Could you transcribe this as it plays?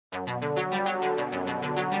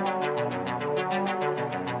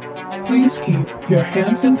Please keep your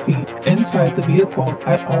hands and feet inside the vehicle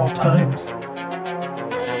at all times.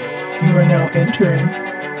 You are now entering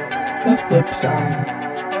the flip side.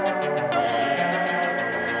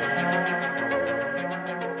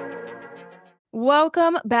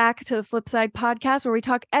 Welcome back to the Flip Side podcast, where we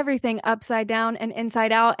talk everything upside down and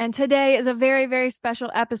inside out. And today is a very, very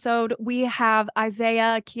special episode. We have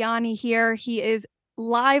Isaiah Keoni here. He is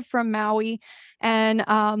live from Maui. And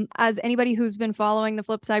as anybody who's been following the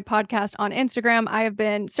Flip Side podcast on Instagram, I have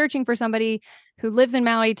been searching for somebody who lives in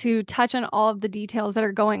Maui to touch on all of the details that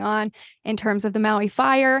are going on in terms of the Maui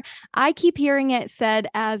fire. I keep hearing it said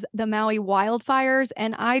as the Maui wildfires,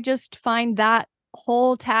 and I just find that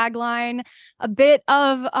whole tagline a bit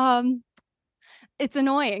of it's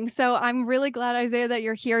annoying. So I'm really glad, Isaiah, that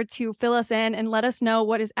you're here to fill us in and let us know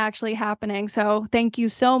what is actually happening. So thank you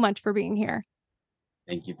so much for being here.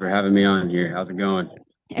 Thank you for having me on here. How's it going?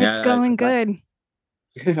 It's going good.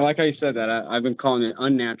 Like how you said that, I've been calling it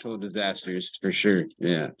unnatural disasters for sure.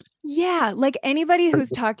 Yeah, like anybody who's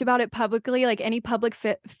talked about it publicly, like any public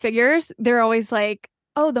figures, they're always like,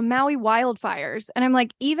 oh, the Maui wildfires. And I'm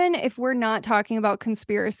like, even if we're not talking about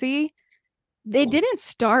conspiracy, they didn't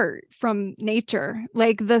start from nature.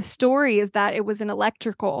 Like, the story is that it was an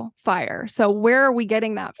electrical fire. So where are we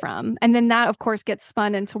getting that from? And then that, of course, gets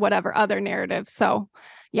spun into whatever other narrative. So,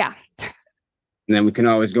 yeah. And then we can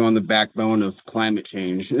always go on the backbone of climate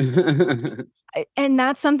change. And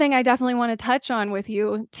that's something I definitely want to touch on with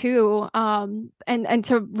you too. And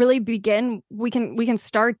to really begin, we can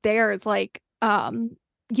start there. It's like,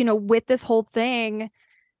 with this whole thing,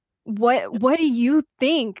 what do you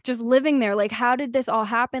think, just living there? Like, how did this all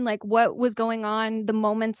happen? Like, what was going on the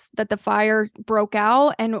moments that the fire broke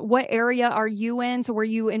out, and what area are you in? So were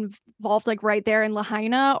you involved like right there in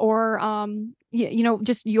Lahaina, or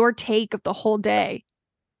just your take of the whole day?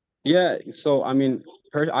 Yeah, so I mean,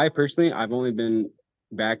 I personally, I've only been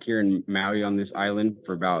back here in Maui on this island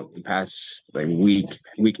for about the past like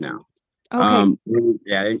week now. Okay.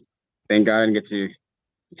 Yeah, thank God I didn't get to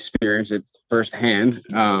experience it firsthand.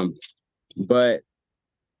 But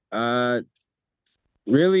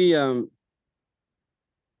really,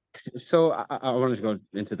 so I wanted to go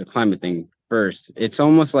into the climate thing first. It's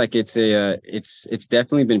almost like it's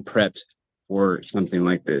definitely been prepped for something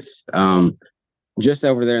like this. Just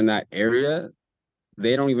over there in that area,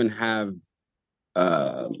 they don't even have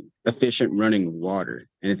efficient running water,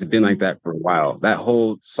 and it's been like that for a while. That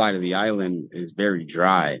whole side of the island is very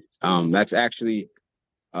dry. That's actually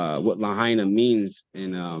what Lahaina means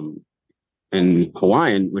in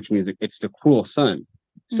Hawaiian, which means it's the cool sun.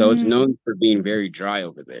 So it's known for being very dry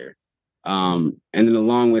over there. And then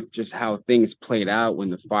along with just how things played out when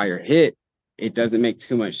the fire hit, it doesn't make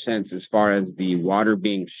too much sense as far as the water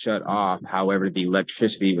being shut off. However, the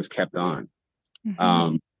electricity was kept on.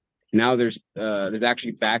 Now there's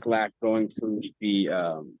actually backlash going to the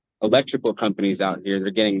electrical companies out here.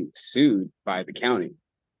 They're getting sued by the county.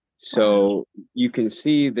 So you can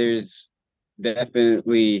see there's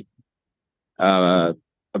definitely a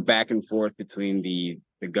back and forth between the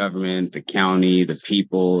government, the county, the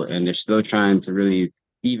people, and they're still trying to really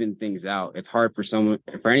even things out. It's hard for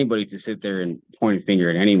anybody to sit there and point a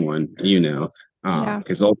finger at anyone,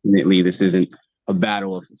 because ultimately this isn't a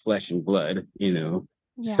battle of flesh and blood, Yeah.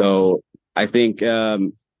 So I think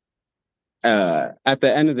at the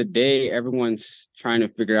end of the day, everyone's trying to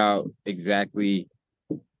figure out exactly,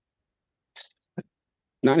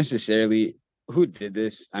 not necessarily who did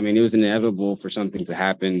this. I mean, it was inevitable for something to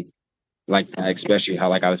happen like that, especially how,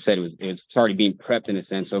 like I said, it's already being prepped in a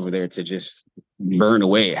sense over there to just burn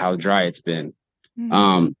away how dry it's been.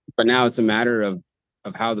 But now it's a matter of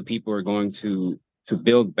how the people are going to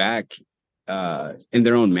build back in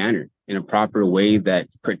their own manner, in a proper way that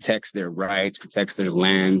protects their rights, protects their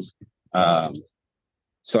lands.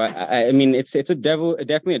 So I mean, it's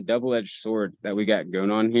definitely a double-edged sword that we got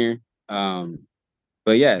going on here.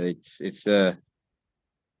 But yeah, it's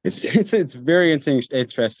very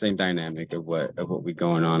interesting dynamic of what we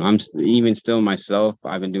going on. I'm even still myself.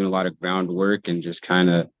 I've been doing a lot of groundwork and just kind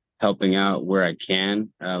of helping out where I can,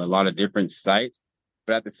 a lot of different sites.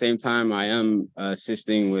 But at the same time, I am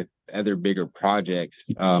assisting with other bigger projects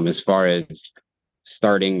as far as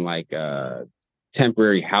starting like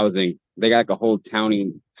temporary housing. They got like a whole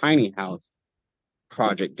tiny house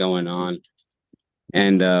project going on,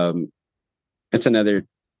 and it's another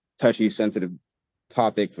touchy, sensitive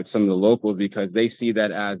topic with some of the locals because they see that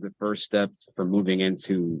as the first step for moving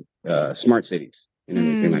into smart cities and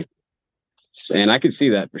everything like that. And I could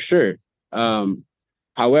see that for sure.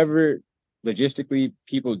 However, logistically,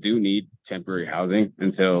 people do need temporary housing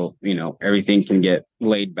until, everything can get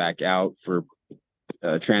laid back out for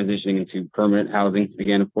transitioning into permanent housing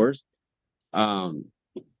again, of course. Um,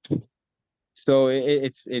 so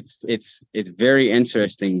it's very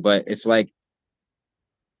interesting, but it's like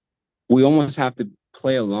we almost have to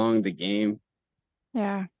play along the game.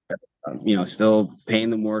 Yeah. Still paying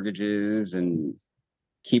the mortgages and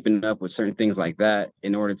keeping up with certain things like that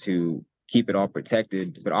in order to keep it all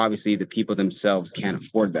protected. But obviously, the people themselves can't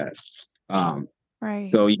afford that. Um,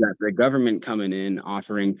 Right. so you got the government coming in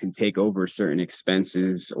offering to take over certain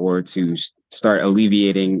expenses or to start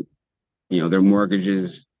alleviating, their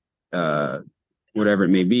mortgages, uh, whatever it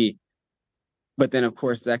may be. But then, of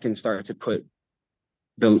course, that can start to put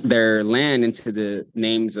their land into the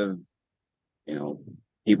names of,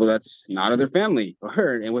 people that's not of their family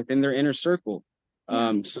or and within their inner circle.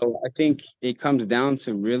 Yeah. So I think it comes down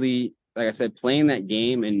to really, like I said, playing that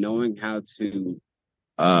game and knowing how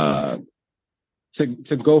uh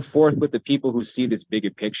to go forth with the people who see this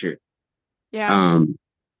bigger picture. Yeah.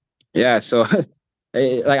 Yeah, so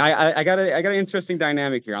I got an interesting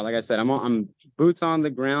dynamic here. Like I said, I'm boots on the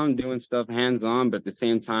ground doing stuff hands on, but at the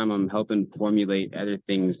same time I'm helping formulate other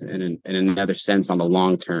things in another sense on the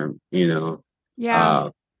long term. Yeah. Uh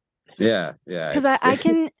yeah, Because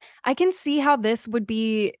I can see how this would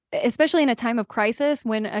be, especially in a time of crisis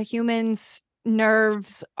when a human's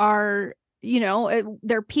nerves are,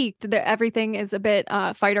 they're peaked. Everything is a bit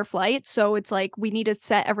fight or flight. So it's like we need to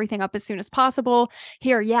set everything up as soon as possible.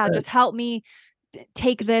 Here, yeah, just help me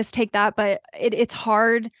take this, take that. But it's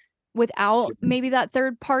hard without maybe that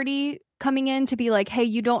third party coming in to be like, hey,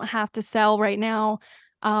 you don't have to sell right now.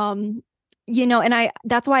 Um, and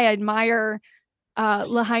that's why I admire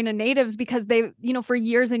Lahaina natives, because they, for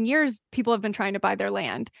years and years, people have been trying to buy their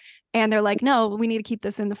land, and they're like, no, we need to keep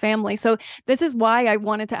this in the family. So this is why I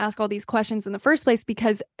wanted to ask all these questions in the first place,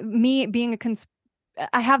 because me being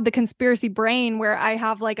I have the conspiracy brain where I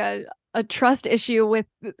have like a trust issue with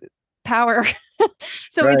power.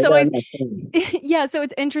 So right, it's yeah, always, no, yeah. So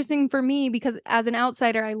it's interesting for me because as an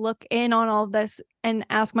outsider, I look in on all this and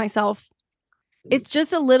ask myself, it's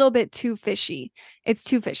just a little bit too fishy. It's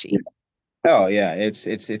too fishy. oh yeah, it's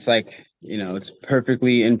like, it's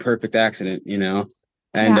perfectly imperfect accident. And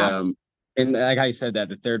Yeah. and like I said, that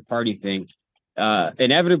the third party thing,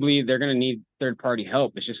 inevitably they're gonna need third party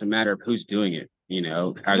help. It's just a matter of who's doing it.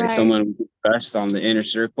 Either Right. someone best on the inner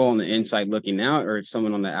circle on the inside looking out, or it's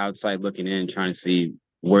someone on the outside looking in trying to see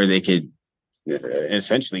where they could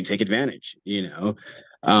essentially take advantage. Yeah.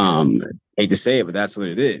 Hate to say it, but that's what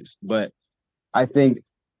it is. But I think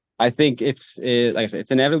like I said,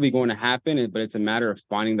 it's inevitably going to happen, but it's a matter of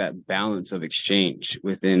finding that balance of exchange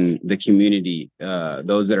within the community.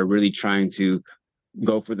 Those that are really trying to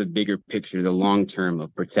go for the bigger picture, the long term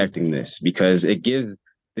of protecting this, because it gives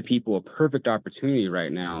the people a perfect opportunity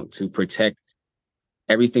right now to protect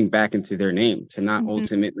everything back into their name, to not Mhm.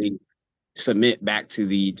 ultimately submit back to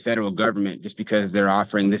the federal government just because they're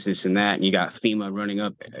offering this and that, and you got FEMA running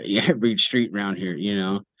up every street around here.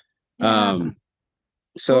 Yeah. Um, Well,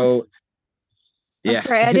 so yeah.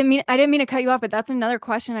 sorry, I didn't mean to cut you off, but that's another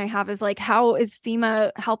question I have is like, how is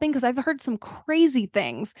FEMA helping? Because I've heard some crazy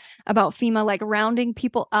things about FEMA, like rounding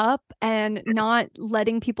people up and not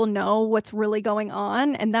letting people know what's really going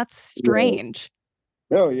on, and that's strange.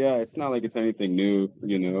 Oh yeah, it's not like it's anything new.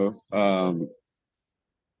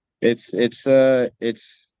 It's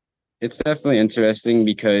definitely interesting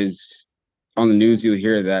because on the news you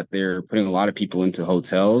hear that they're putting a lot of people into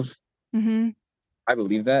hotels. Hmm. I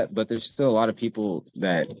believe that, but there's still a lot of people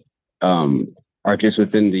that um are just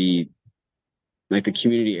within the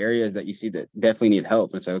community areas that you see that definitely need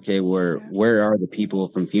help. It's like, okay, Yeah. where are the people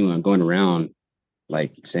from FEMA going around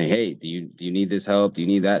like saying, hey, do you need this help? Do you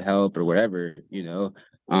need that help or whatever?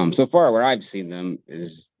 So far where I've seen them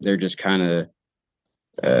is they're just kind of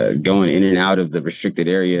going in and out of the restricted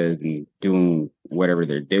areas and doing whatever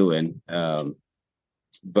they're doing.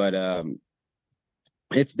 But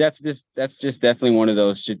that's just definitely one of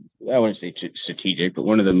those. I wouldn't say strategic, but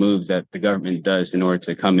one of the moves that the government does in order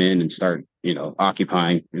to come in and start,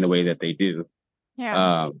 occupying in the way that they do.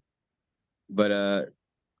 Yeah. Um, but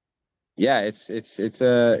yeah, it's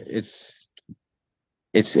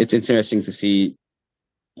interesting to see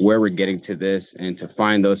where we're getting to this and to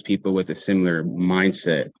find those people with a similar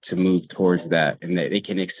mindset to move towards that, and that they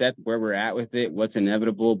can accept where we're at with it, what's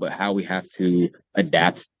inevitable, but how we have to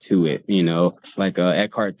adapt to it. Like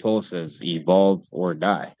Eckhart Tolle says, evolve or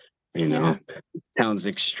die. Yeah. It sounds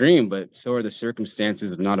extreme, but so are the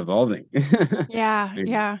circumstances of not evolving. Yeah.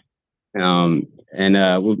 Yeah. And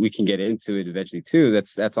we can get into it eventually too.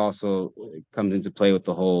 That's also comes into play with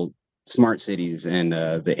the whole smart cities and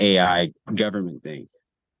the AI government thing.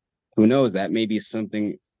 Who knows? That may be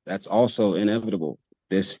something that's also inevitable.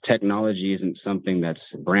 This technology isn't something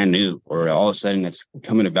that's brand new or all of a sudden that's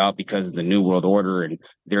coming about because of the new world order and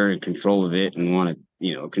they're in control of it and want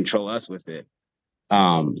to, control us with it.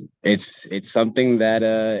 It's something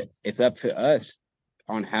that it's up to us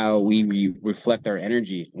on how we reflect our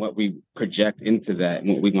energy, what we project into that, and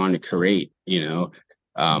what we want to create.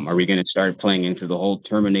 Are we going to start playing into the whole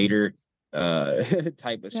Terminator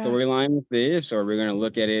type of Yeah. storyline with this, or we're going to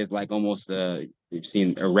look at it as like almost you've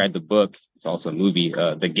seen or read the book? It's also a movie,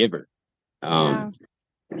 The Giver. Yeah.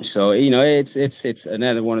 So it's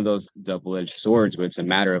another one of those double-edged swords, but it's a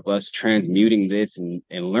matter of us transmuting this and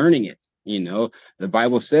learning it. The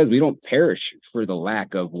Bible says we don't perish for the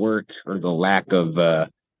lack of work or the lack of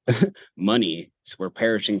money. So we're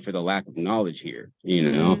perishing for the lack of knowledge here.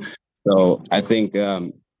 Mm. So I think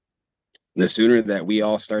the sooner that we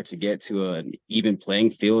all start to get to an even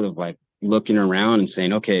playing field of like looking around and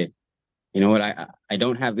saying, okay, you know what, I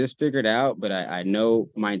don't have this figured out, but I know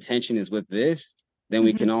my intention is with this, then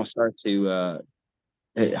we Mhm. can all start to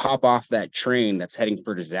hop off that train that's heading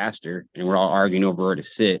for disaster, and we're all arguing over where to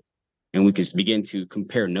sit, and we can begin to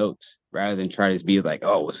compare notes rather than try to be like,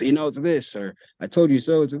 oh, well, so it's this, or I told you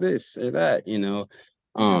so, it's this or that. Yeah.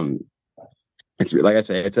 Um, it's like I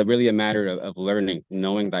say, it's really a matter of learning,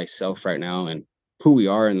 knowing thyself right now, and who we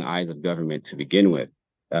are in the eyes of government to begin with.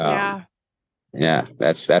 Um, Yeah. yeah,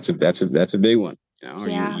 that's a big one. Are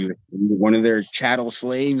Yeah. you one of their chattel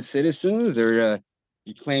slave citizens, or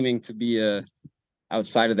you claiming to be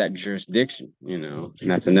outside of that jurisdiction? And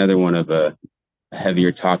that's another one of the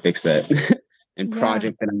heavier topics that and Yeah.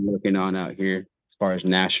 project that I'm working on out here as far as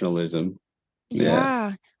nationalism. Yeah.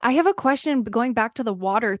 Yeah. I have a question going back to the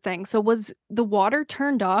water thing. So was the water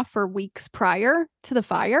turned off for weeks prior to the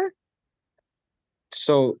fire?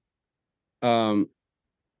 So, um,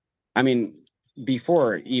 I mean,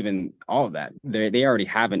 before even all of that, they already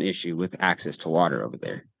have an issue with access to water over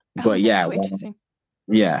there. Oh, But that's yeah, so interesting.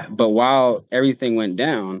 but while everything went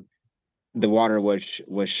down, the water was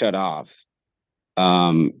shut off.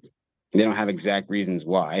 Um, they don't have exact reasons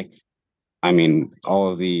why. I mean, all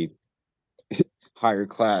of the higher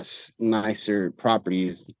class, nicer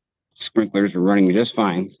properties, sprinklers were running just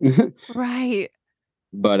fine. Right.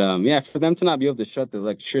 But yeah, for them to not be able to shut the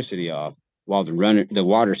electricity off while the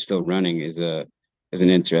water's still running is an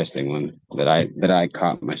interesting one that I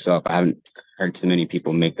caught myself. I haven't heard too many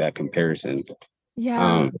people make that comparison. Yeah.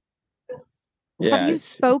 Um, Have yeah, you it's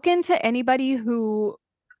spoken to anybody who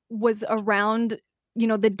was around,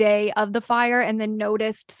 the day of the fire and then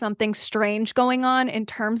noticed something strange going on in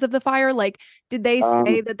terms of the fire? Like, did they um,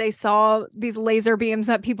 say that they saw these laser beams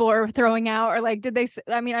that people are throwing out? Or like,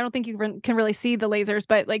 I mean, I don't think you can really see the lasers,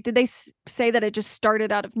 but like, did they say that it just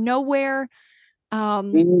started out of nowhere?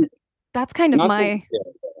 Um, mm, that's kind of not so, my yeah,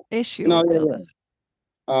 issue no, with all yeah, this.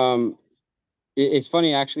 yeah. It's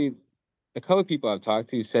funny actually. The couple of people I've talked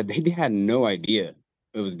to said they had no idea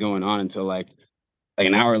what was going on until like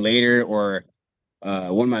an hour later, or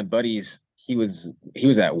one of my buddies, he was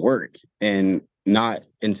at work, and not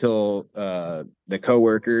until the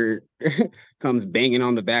coworker comes banging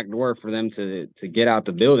on the back door for them to get out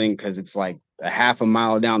the building because it's like a half a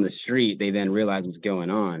mile down the street, they then realize what's going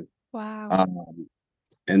on. Wow. um,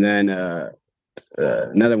 and then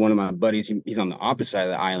another one of my buddies, he's on the opposite side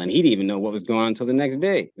of the island. He didn't even know what was going on until the next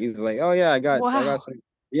day. He's like, oh yeah, I got Wow. some,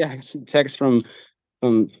 yeah, I got some texts from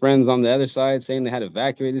friends on the other side saying they had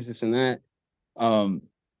evacuated this and that. um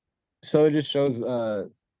so it just shows the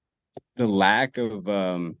lack of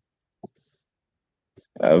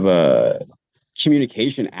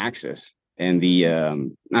communication access, and the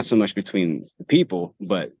not so much between the people,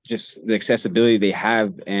 but just the accessibility they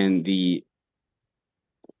have, and the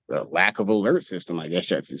lack of alert system, I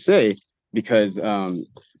guess I should say. Because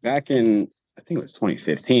back in, I think it was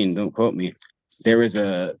 2015, don't quote me, there was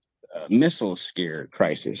a missile scare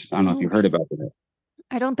crisis. I don't know if Oh, you've heard about that.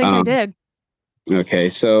 I don't think I um did. okay,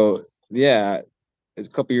 so yeah, it's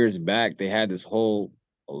a couple years back, they had this whole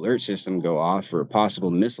alert system go off for a possible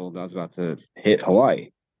missile that was about to hit Hawaii.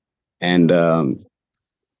 And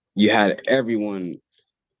you had everyone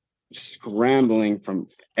scrambling from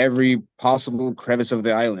every possible crevice of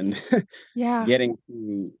the island, Yeah. getting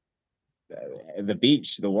to the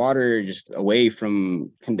beach, the water, just away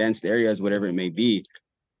from condensed areas, whatever it may be.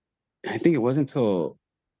 And I think it wasn't until,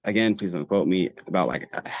 again, please don't quote me, about like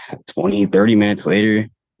 20, 30 minutes later,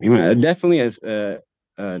 definitely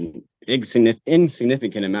an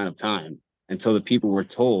insignificant amount of time until the people were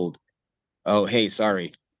told, oh, hey,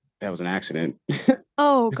 sorry, that was an accident.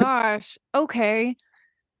 Oh gosh. Okay.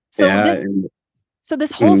 So Yeah. this And So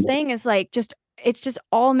this whole thing is like it's just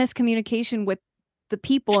all miscommunication with the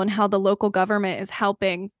people and how the local government is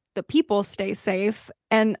helping the people stay safe.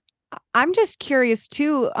 And I'm just curious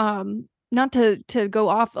too, not to go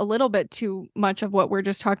off a little bit too much of what we're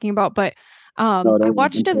just talking about, but No, I don't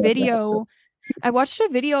watched a interrupt that. video. I watched a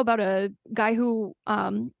video about a guy who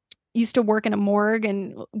used to work in a morgue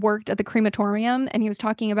and worked at the crematorium, and he was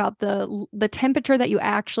talking about the temperature that you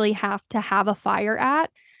actually have to have a fire at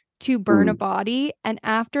to burn a body, and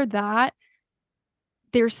after that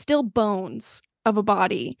there's still bones of a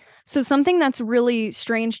body. So something that's really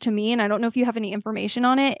strange to me, and I don't know if you have any information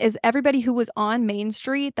on it, is everybody who was on Main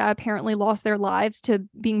Street that apparently lost their lives to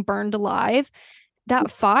being burned alive,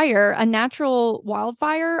 that fire, a natural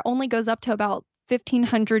wildfire, only goes up to about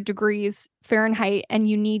 1500 degrees Fahrenheit, and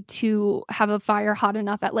you need to have a fire hot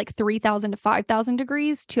enough at like 3000 to 5000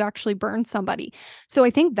 degrees to actually burn somebody. So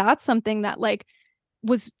I think that's something that like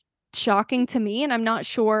was shocking to me, and I'm not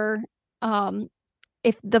sure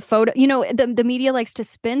if the photo, the media likes to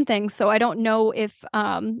spin things, so I don't know if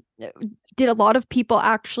did a lot of people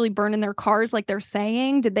actually burn in their cars like they're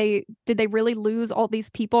saying? Did they really lose all these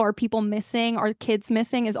people? Are people missing? Are kids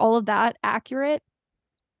missing? Is all of that accurate?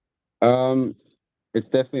 Um, it's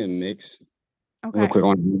definitely a mix. Real Okay. quick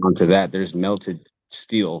onto that, there's melted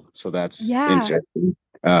steel, so that's Yeah. interesting.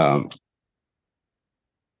 Um,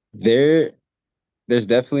 there, there's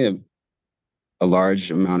definitely a large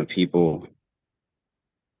amount of people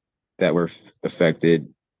that were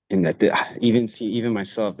affected, and that even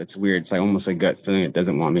myself, it's weird. It's like almost a gut feeling. It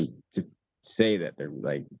doesn't want me to say that they're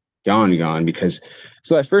like gone, because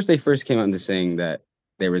so at first they first came out into saying that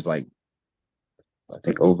there was like I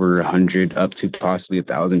think over 100 up to possibly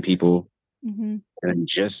 1,000 people, Hmm. and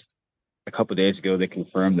just a couple of days ago they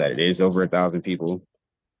confirmed that it is over 1,000 people.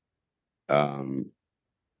 Um,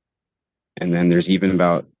 and then there's even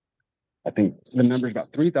about I think the number is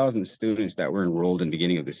about 3,000 students that were enrolled in the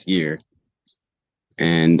beginning of this year,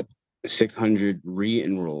 and 600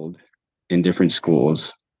 re-enrolled in different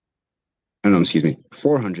schools. Oh, no, excuse me,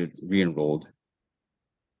 400 re-enrolled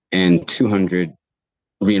and 200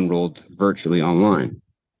 re-enrolled virtually online.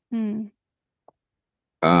 Hmm.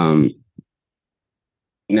 Um,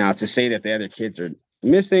 Now, to say that the other kids are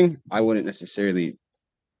missing, I wouldn't necessarily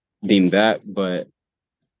deem that, but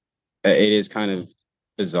it is kind of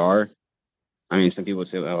bizarre. I mean, some people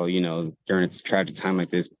say, "Oh, during a tragic time like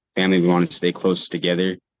this, family we want to stay close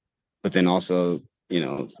together." But then also,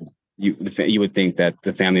 you would think that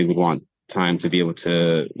the family would want time to be able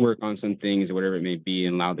to work on some things or whatever it may be,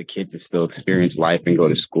 and allow the kids to still experience life and go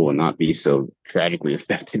to school and not be so tragically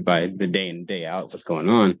affected by the day in day out what's going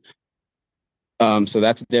on. So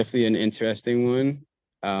that's definitely an interesting one.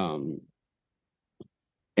 Um,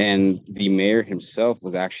 and the mayor himself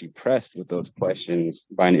was actually pressed with those questions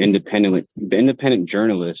by an independent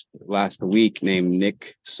journalist last week named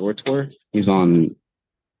Nick Sortor. He's on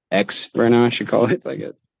X right now, I should call it, I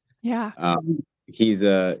guess. Yeah. He's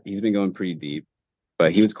been going pretty deep,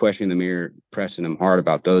 but he was questioning the mayor, pressing him hard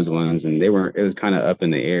about those ones, and it was kind of up in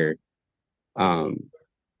the air. Um,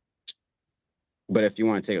 but if you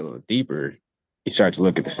want to take it a little deeper, you start to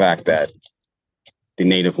look at the fact that the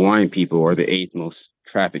native Hawaiian people are the eighth most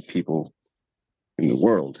trafficked people in the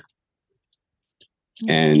world.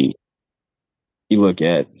 And you look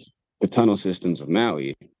at the tunnel systems of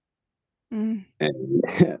Maui Mm. and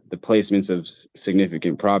the placements of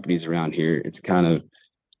significant properties around here, it's kind of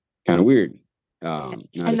weird. Now to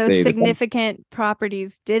And those say that, significant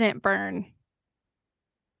properties didn't burn.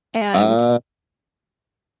 And uh,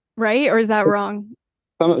 right? Or is that wrong?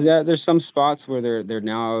 yeah, there's some spots where they're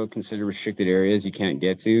now considered restricted areas you can't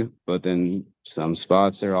get to, but then some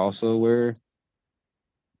spots are also where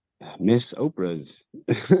Miss Oprah's,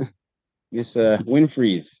 Miss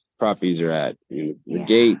Winfrey's properties are at, the Yeah.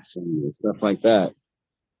 gates and stuff like that.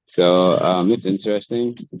 So it's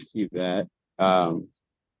interesting to see that. Um,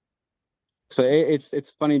 so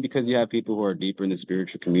it's funny because you have people who are deeper in the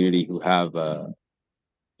spiritual community who have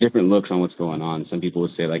different looks on what's going on. Some people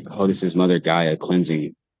would say like, "Oh, this is Mother Gaia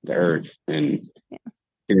cleansing the earth," and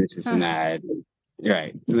this and Huh. that.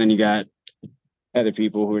 Right. And then you got other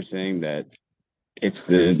people who are saying that it's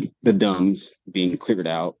the dumbs being cleared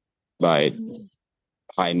out by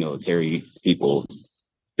high military people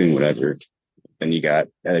doing whatever. Then you got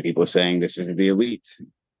other people saying this is the elite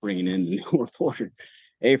bringing in the New World Order.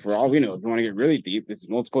 Hey, for all we know, if you want to get really deep, this is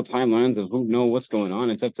multiple timelines of who know what's going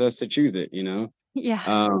on. It's up to us to choose it. Yeah.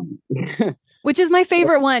 Um, Which is my so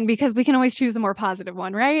favorite one because we can always choose a more positive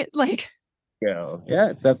one, right? Like, yeah,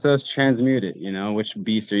 it's up to us to transmute it. Which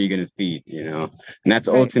beast are you going to feed? And that's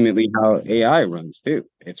right. ultimately how AI runs too.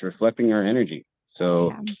 It's reflecting our energy. So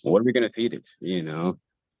Yeah. what are we going to feed it? We're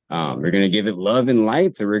going to give it love and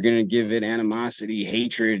light, or we're going to give it animosity,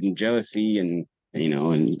 hatred, and jealousy,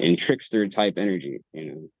 and trickster type energy.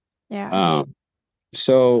 Yeah.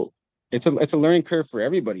 So it's a learning curve for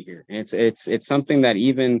everybody here. And it's something that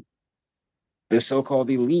even the so-called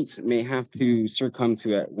elites may have to succumb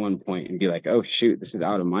to at one point and be like, oh shoot, this is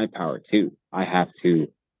out of my power too. I have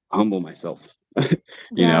to humble myself.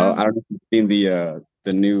 Yeah. I don't know if you've seen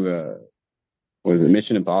the new was it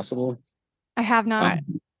Mission Impossible? I have not.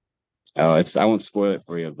 Um, oh, I won't spoil it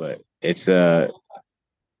for you, but it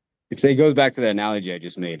goes back to the analogy I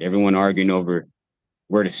just made. Everyone arguing over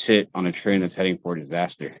where to sit on a train that's heading for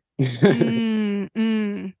disaster.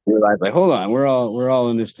 Mm. Realize like, hold on, we're all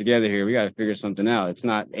in this together here. We got to figure something out. It's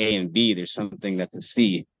not A and B. There's something that's a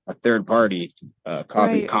C, a third party,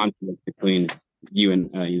 causing Right. conflict between you and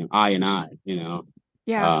I and I.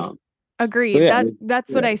 Yeah. Um, so Agreed. yeah,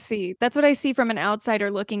 That's what yeah, I see. That's what I see from an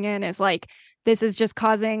outsider looking in, is like this is just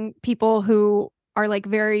causing people who are like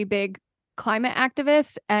very big climate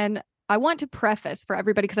activists. And I want to preface for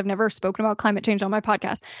everybody, because I've never spoken about climate change on my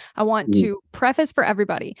podcast. I want Mhm. to preface for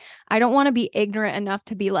everybody. I don't want to be ignorant enough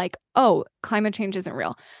to be like, oh, climate change isn't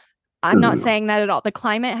real. I'm No, no, not no. saying that at all. The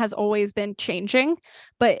climate has always been changing,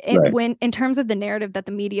 but Right. when in terms of the narrative that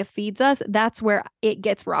the media feeds us, that's where it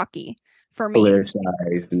gets rocky for me.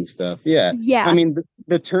 Politicized and stuff. Yeah. I Yeah, mean,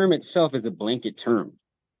 the term itself is a blanket term.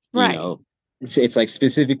 You right. know, it's like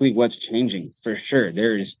specifically what's changing for sure.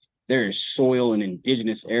 There's soil in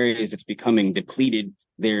indigenous areas that's becoming depleted.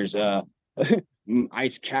 There's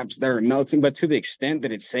ice caps that are melting, but to the extent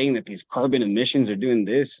that it's saying that these carbon emissions are doing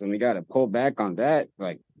this and we got to pull back on that,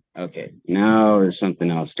 like, okay, now there's something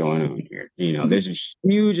else going on here. Y- There's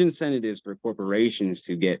huge incentives for corporations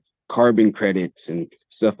to get carbon credits and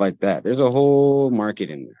stuff like that. There's a whole market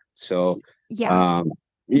in there. So, yeah, um,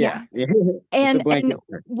 yeah, yeah. it's a And blanket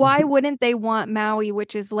term. why wouldn't they want Maui,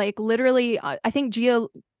 which is like literally, I think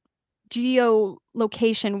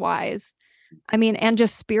geolocation wise, I mean, and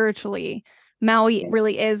just spiritually, Maui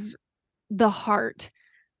really is the heart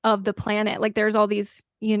of the planet. Like there's all these,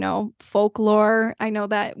 folklore. I know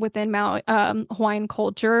that within Maui, Hawaiian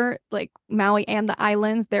culture, like Maui and the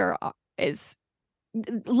islands, there is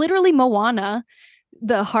literally Moana,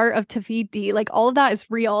 the heart of Tafiti. Like all of that is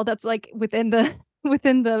real. That's like within the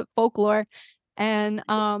within the folklore. And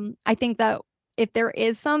I think that if there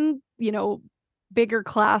is some, bigger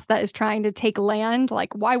class that is trying to take land,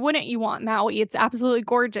 like why wouldn't you want Maui? It's absolutely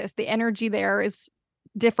gorgeous. The energy there is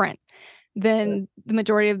different than the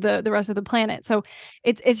majority of the rest of the planet. So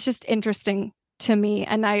it's just interesting to me.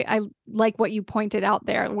 And I like what you pointed out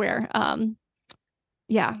there, where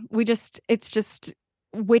yeah, it's just,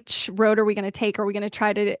 which road are we going to take? Are we going to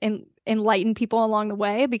try to enlighten people along the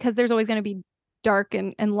way? Because there's always going to be dark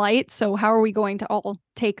and light. So how are we going to all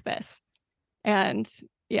take this and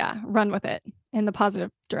yeah, run with it in the positive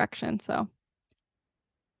direction? So,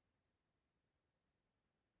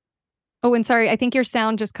 oh, and sorry, I think your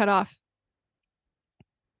sound just cut off.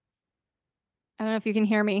 I don't know if you can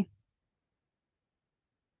hear me.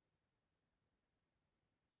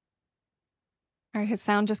 All right, his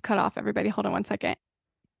sound just cut off. Everybody, hold on one second.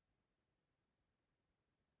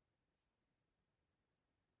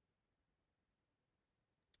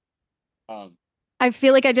 Um, I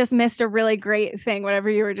feel like I just missed a really great thing, whatever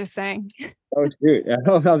you were just saying. oh shoot! I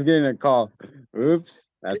was getting a call. Oops,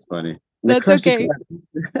 that's funny. The That's crusty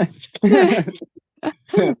okay.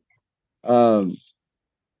 crab. um,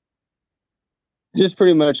 just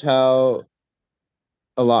pretty much how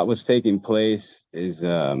a lot was taking place is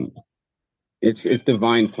it's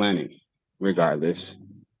divine planning, regardless.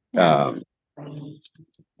 Yeah. Um,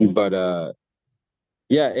 but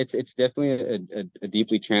yeah, it's definitely a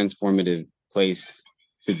deeply transformative place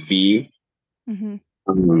to be, Hmm.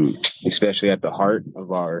 especially at the heart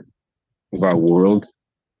of our world.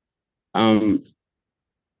 Um,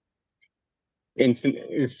 and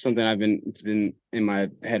it's something it's been in my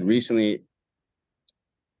head recently.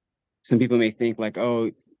 Some people may think like,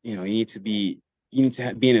 oh, you need to be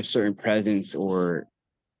in a certain presence or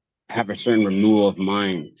have a certain renewal of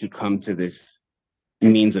mind to come to this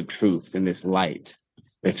means of truth and this light,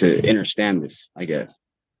 to understand this, I guess.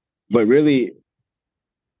 But really,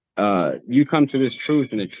 you come to this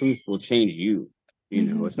truth and the truth will change you.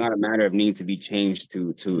 Hmm. It's not a matter of needing to be changed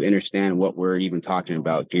to understand what we're even talking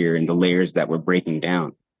about here and the layers that we're breaking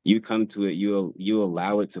down. You come to it, you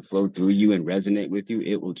allow it to flow through you and resonate with you,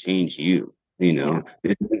 it will change you. Yeah.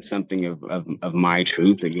 This isn't something of my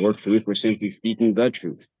truth or your truth. We're simply speaking the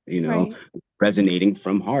truth, Right. resonating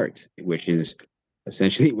from heart, which is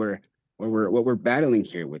essentially what we're battling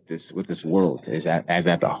here with this world is at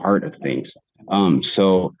the heart of things.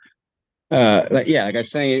 So like I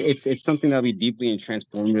was saying, it's something that'll be deeply and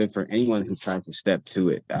transformative for anyone who tries to step to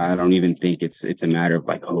it. I don't even think it's a matter of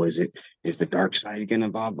like, oh, is the dark side gonna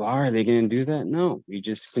blah blah? Are they gonna do that? No, we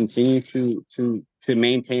just continue to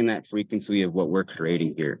maintain that frequency of what we're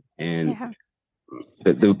creating here, and Yeah.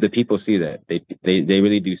 the people see that. They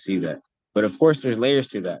really do see that. But of course, there's layers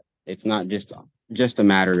to that. It's not just a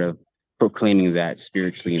matter of proclaiming that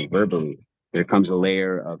spiritually and verbally. There comes a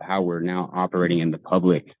layer of how we're now operating in the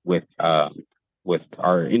public with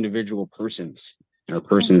our individual persons, our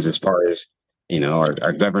persons as far as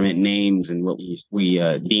our government names and what we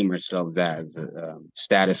deem ourselves as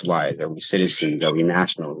status wise. Are we citizens? Are we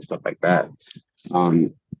national and stuff like that? Um,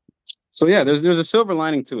 so yeah, there's a silver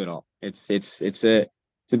lining to it all. It's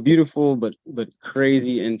a beautiful but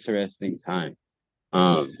crazy interesting time.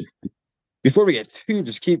 Um, Before we get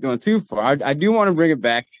just keep going too far, I do want to bring it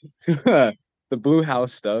back to the Blue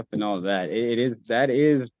House stuff and all that. That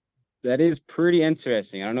is pretty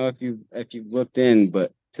interesting. I don't know if you've looked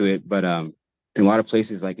to it, but in a lot of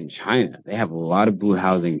places like in China, they have a lot of blue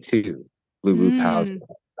housing too, blue roof Mm.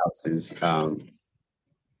 houses.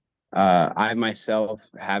 I myself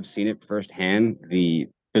have seen it firsthand, the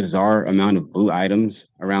bizarre amount of blue items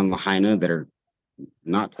around Lahaina that are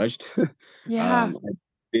not touched. Yeah. I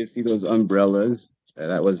did see those umbrellas.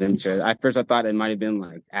 That was interesting. At first, I thought it might have been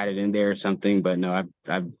like added in there or something, but no,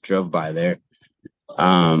 I've drove by there.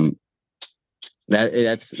 Um,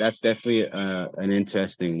 that's definitely an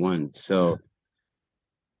interesting one. So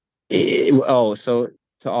to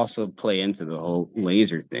also play into the whole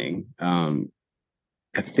laser thing,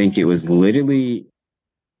 I think it was literally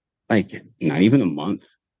like not even a month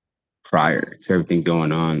prior to everything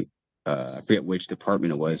going on. I forget which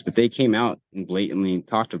department it was, but they came out and blatantly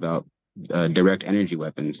talked about direct energy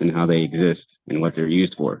weapons and how they exist and what they're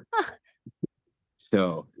used for. Huh.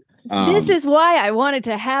 So, This is why I wanted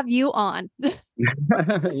to have you on.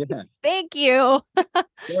 yeah, Thank you.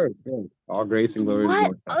 sure. All grace and glory to the What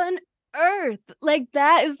Most High. on earth? Like,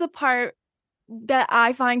 that is the part that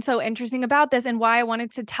I find so interesting about this, and why I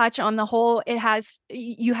wanted to touch on the whole,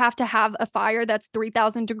 you have to have a fire that's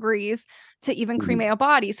 3,000 degrees to even Mhm. cremate a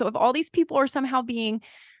body. So if all these people are somehow being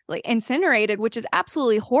like incinerated, which is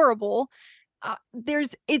absolutely horrible,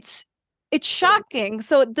 it's shocking.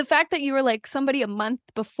 So the fact that you were like somebody a month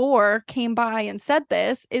before came by and said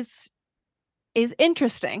this is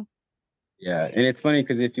interesting. Yeah, and it's funny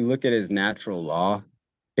because if you look at it as natural law,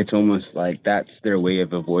 it's almost like that's their way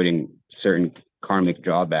of avoiding certain karmic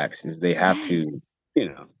drawbacks. Is they have to, Yes. you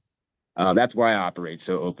know, that's why I operate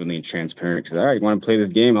so openly and transparent. Because all right, you want to play this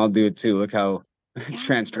game? I'll do it too. Look how Yeah.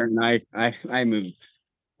 transparent I move.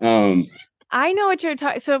 Um, I know what you're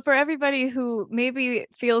talking. So for everybody who maybe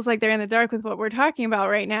feels like they're in the dark with what we're talking about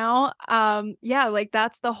right now, yeah, like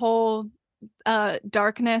that's the whole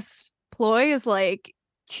darkness ploy, is like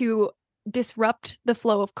to disrupt the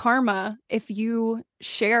flow of karma. If you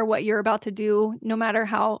share what you're about to do, no matter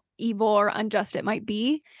how evil or unjust it might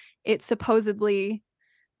be, it supposedly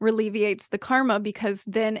alleviates the karma, because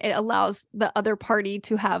then it allows the other party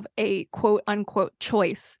to have a quote unquote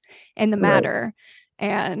choice in the right. matter.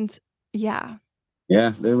 And yeah.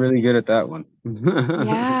 Yeah, they're really good at that one. Yeah.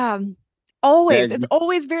 Yeah, Always. It's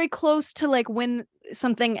always very close to like when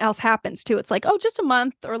something else happens too. It's like, oh, just a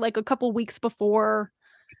month or like a couple weeks before,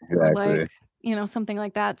 or exactly. like, something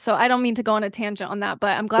like that. So I don't mean to go on a tangent on that,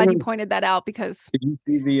 but I'm glad you pointed that out, because Did you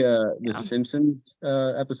see the yeah. Simpsons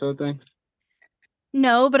episode thing?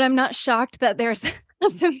 No, but I'm not shocked that there's a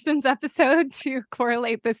Simpsons episode to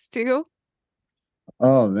correlate this to.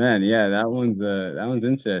 Oh man, yeah, that one's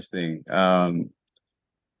interesting.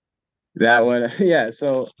 That one, yeah.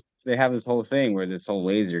 So they have this whole thing where this whole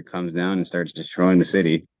laser comes down and starts destroying the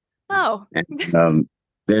city, Oh, and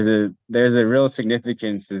there's a real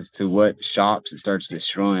significance as to what shops it starts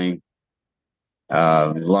destroying.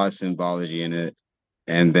 There's a lot of symbology in it,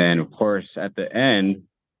 and then of course at the end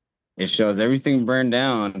it shows everything burned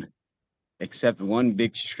down except one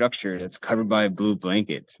big structure that's covered by a blue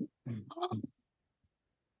blanket.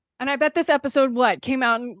 and I bet this episode came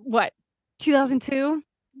out in 2002?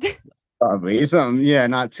 Probably something, yeah,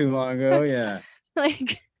 not too long ago. Yeah,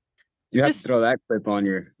 Like, you have to just throw that clip on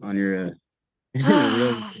your your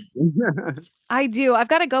real. I do. I've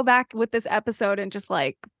got to go back with this episode and just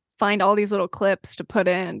like find all these little clips to put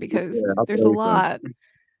in, because Yeah, I'll there's throw a you some. lot.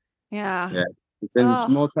 Yeah. Yeah, it's Oh,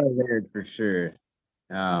 multi-layered for sure.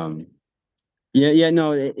 Um, yeah,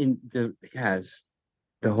 no, it's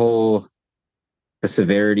the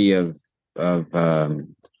severity of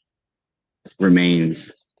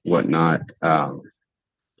remains whatnot.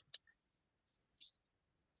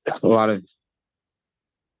 a lot of,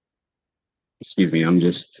 excuse me, I'm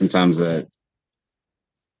just sometimes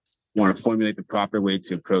want to formulate the proper way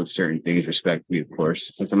to approach certain things respectfully, of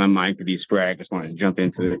course. Sometimes my mind could be sporadic. I just want to jump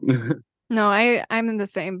into it. No, I'm in the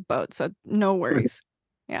same boat, so no worries.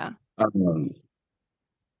 Yeah. um,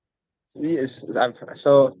 yes,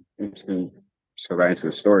 so I'm just go right into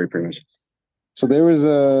the story pretty much. So there was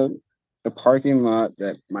a parking lot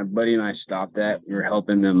that my buddy and I stopped at. We were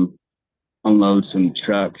helping them unload some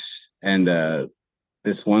trucks, and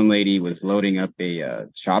this one lady was loading up a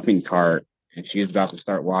shopping cart, and she was about to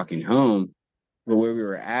start walking home. But where we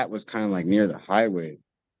were at was kind of like near the highway,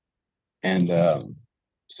 and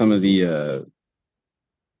some of the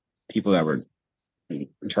people that were in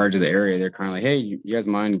charge of the area, they're kind of like, "Hey, you guys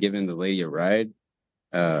mind giving the lady a ride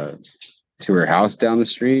uh, to her house down the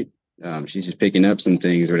street? She's just picking up some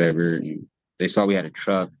things or whatever." And they saw we had a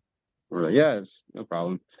truck. We're like, "Yeah, it's no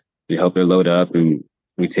problem." We help her load up, and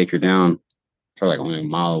we take her down. For like only a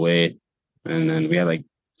mile away, and then we had like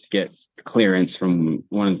to get clearance from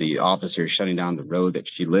one of the officers shutting down the road that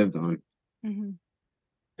she lived on. Mm-hmm.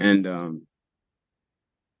 And uh,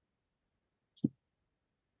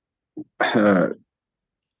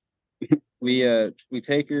 we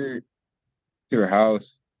take her to her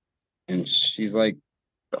house, and she's like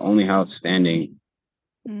the only house standing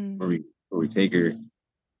Mm. where we take her,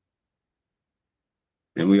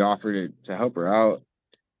 and we offered to help her out,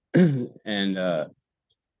 and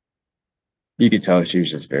you could tell she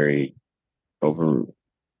was just very overwhelmed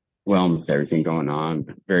with everything going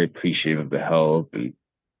on, very appreciative of the help, and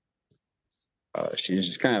she was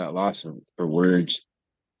just kind of at a loss for words.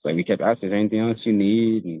 It's like we kept asking, "Is there anything else you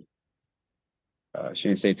need?" And she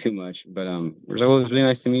didn't say too much, but we like, "Well, it was really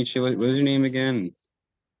nice to meet you. What was your name again?" And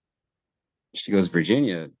she goes,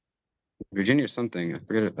 "Virginia, Virginia something. I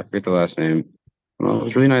forget the last name." "Well, it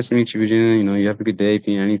was really nice to meet you, Virginia. You know, you have a good day. If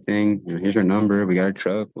you need anything, you know, here's our number. We got a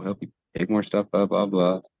truck. We'll help you take more stuff up. Blah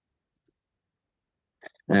blah."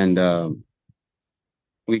 And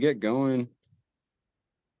we get going.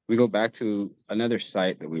 We go back to another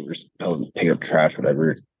site that we were supposed to pick up trash,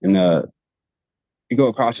 whatever. And we go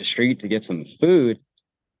across the street to get some food.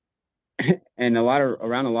 And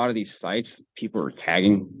around a lot of these sites, people are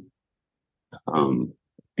tagging um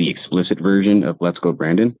the explicit version of "Let's Go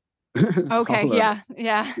Brandon." Okay, All yeah,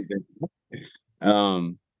 yeah.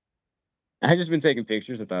 um I had just been taking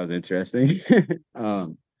pictures. I thought it was interesting.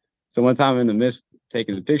 um so one time in the midst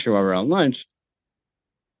taking a picture while we're on lunch,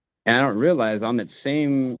 and I don't realize on that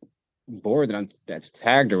same board that's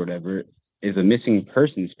tagged or whatever is a missing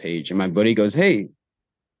persons page. And my buddy goes, "Hey,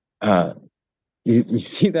 uh you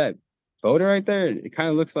see that photo right there? It kind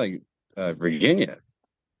of looks like Virginia."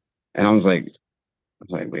 And I was like,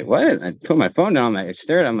 "Wait, what?" I put my phone down. I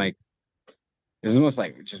stared. I'm like, it was almost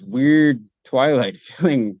like just weird Twilight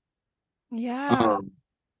feeling. Yeah. Um,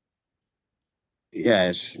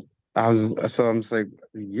 yeah, I'm just like,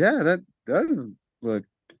 yeah, that does look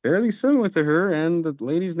fairly similar to her, and the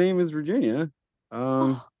lady's name is Virginia.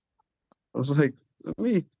 Um, Oh, I was like, let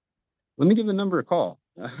me give the number a call.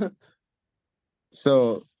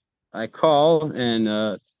 So I call, and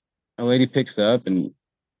a lady picks up, and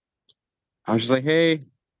I was just like, "Hey,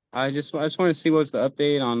 I just want to see what's the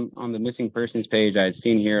update on the missing persons page I'd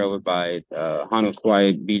seen here over by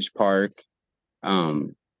Hanukkah Beach Park.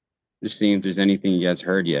 Um, just seeing if there's anything you guys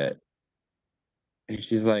heard yet." And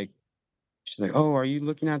she's like, "Oh, are you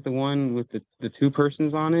looking at the one with the two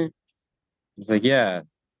persons on it?" I was like, "Yeah."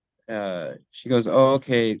 She goes, "Oh,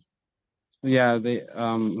 okay. So yeah, they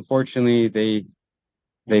unfortunately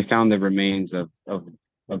they found the remains of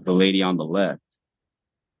the lady on the left."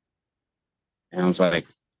 And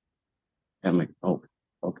I'm like, "Oh,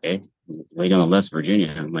 okay, lady on the left,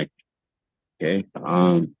 Virginia." I'm like, "Okay,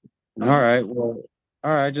 all right, well,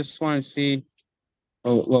 all right. I just wanted to see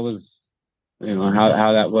what was, you know,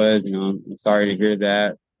 how that was. You know, I'm sorry to hear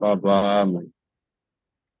that. Blah blah."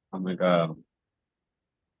 I'm like,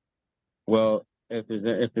 well, if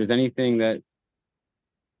there's anything that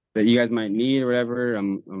you guys might need or whatever,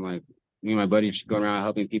 I'm like, me and my buddy should go around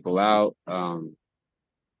helping people out. I'm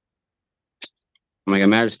like, a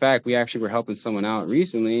matter of fact, we actually were helping someone out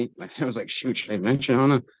recently. Like, I was like, shoot, should I mention? I don't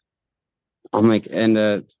know. I'm like,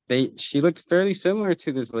 and she looked fairly similar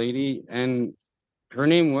to this lady, and her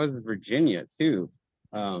name was Virginia too.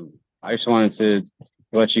 I just wanted to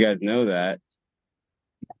let you guys know that.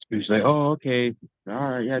 And she's like, "Oh, okay, all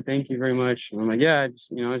right, yeah, thank you very much." And I'm like, "Yeah, I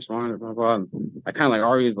just, you know, I just wanted blah blah." I kind of like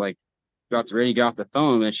already was like about to ready to get off the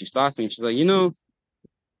phone, and she stops me. And she's like, "You know,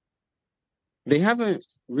 they haven't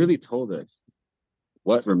really told us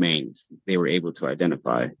what remains they were able to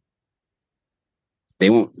identify. They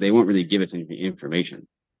won't really give us any information."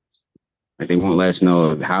 Like they won't let us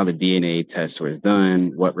know how the DNA test was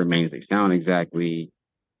done, what remains they found exactly,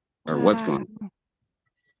 or what's going on.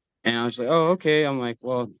 And I was like, oh, okay. I'm like,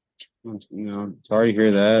 well, sorry to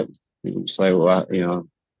hear that. I'm just like, well,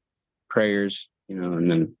 prayers, and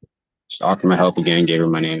then just offered my help again, gave her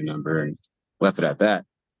my name and number, and left it at that.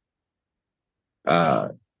 Uh,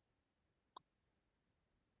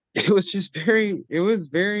 it was just it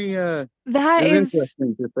That was is,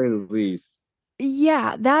 interesting to say the least.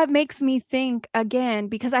 yeah, that makes me think again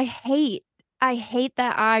because I hate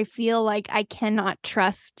that I feel like I cannot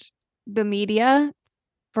trust the media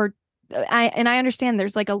for I understand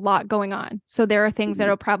there's like a lot going on. So there are things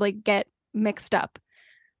that'll probably get mixed up.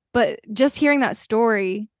 But just hearing that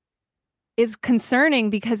story is concerning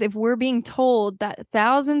because if we're being told that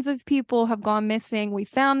thousands of people have gone missing, we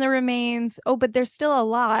found the remains, oh, but they're still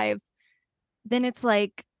alive, then it's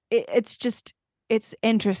like it's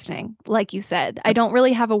interesting. Like you said, I don't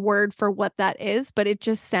really have a word for what that is, but it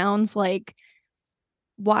just sounds like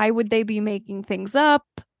why would they be making things up?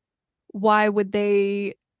 Why would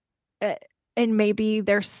they uh, and maybe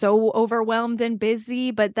they're so overwhelmed and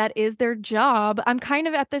busy, but that is their job. I'm kind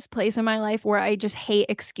of at this place in my life where I just hate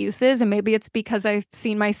excuses. And maybe it's because I've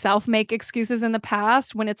seen myself make excuses in the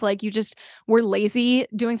past when it's like you just were lazy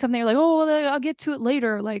doing something. You're like, oh, well, I'll get to it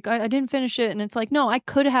later. Like, I didn't finish it. And it's like, no, I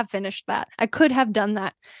could have finished that. I could have done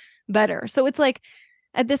that better. So it's like,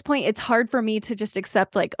 at this point it's hard for me to just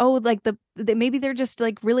accept like oh like maybe they're just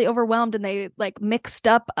like really overwhelmed and they like mixed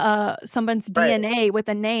up someone's Right. DNA with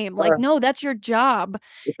a name. Like no, that's your job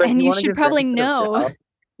It's like and you you want to should give probably benefit of know. doubt.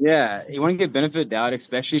 Yeah, you want to give benefit of doubt,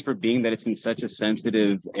 especially for being that it's in such a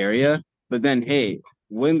sensitive area. But then, hey,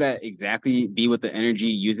 wouldn't that exactly be what the energy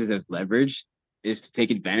uses as leverage? Is to take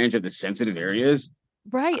advantage of the sensitive areas?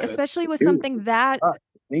 Right, I especially with do something that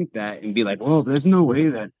think that and be like, well, there's no way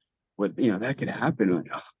that that could happen. Like,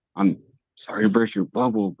 oh, I'm sorry to burst your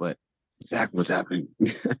bubble, but exactly what's happening.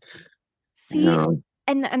 you see know,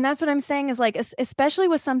 and that's what I'm saying is like especially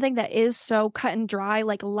with something that is so cut and dry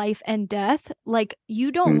like life and death, like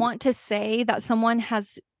you don't Mm, want to say that someone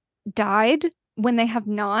has died when they have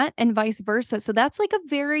not and vice versa. So that's like a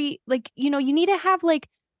very like you need to have like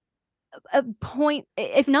a point,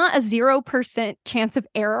 if not a 0% chance of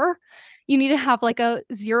error, you need to have like a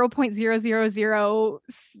 0.000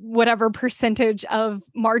 whatever percentage of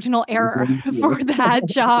marginal error for that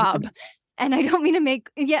job. And I don't mean to make,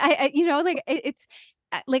 yeah, like it's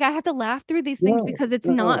like I have to laugh through these things yeah, because it's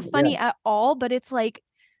no, not yeah, funny at all, but it's like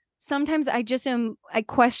sometimes I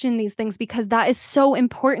question these things because that is so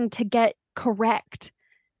important to get correct.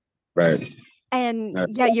 right. And Uh,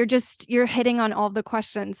 yeah, you're hitting on all the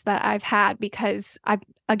questions that I've had because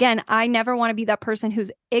I never want to be that person who's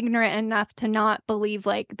ignorant enough to not believe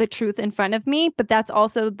like the truth in front of me. But that's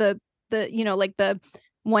also like the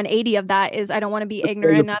 180 of that is I don't want to be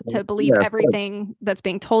ignorant enough to believe Yeah, of course. everything that's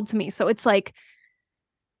being told to me. So it's like,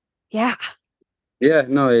 yeah, Yeah,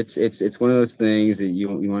 no, it's one of those things that you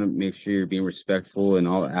want to make sure you're being respectful in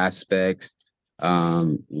all aspects.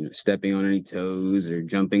 Stepping on any toes or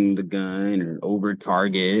jumping the gun or over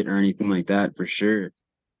target or anything like that for sure.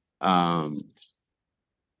 Um,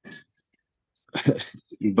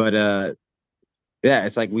 but yeah,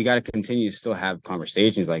 it's like we got to continue to still have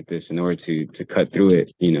conversations like this in order to cut through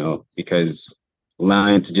it, because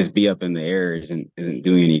allowing it to just be up in the air isn't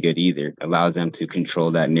doing any good either. It allows them to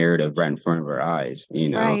control that narrative right in front of our eyes.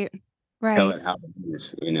 right, Tell right. it how it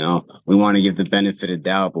is. We want to give the benefit of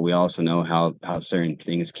doubt, but we also know how certain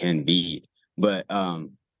things can be. But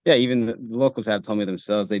yeah, even the locals have told me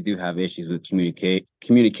themselves they do have issues with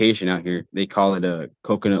communication out here. They call it a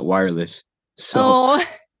coconut wireless. So Oh,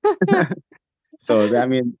 so I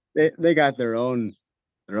mean they got their own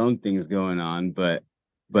things going on, but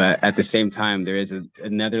at the same time there is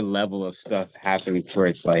another level of stuff happening where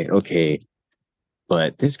it's like, okay,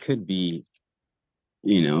 but this could be,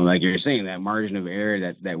 like you're saying, that margin of error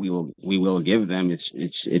that we will give them.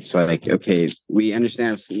 It's like, okay, we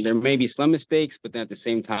understand there may be some mistakes, but then at the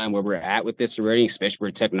same time, where we're at with this already, especially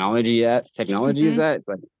where technology is mhm. at, it's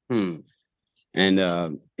like, and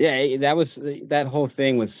yeah, that whole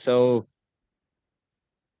thing was so,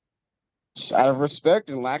 out of respect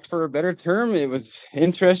and lacked for a better term, it was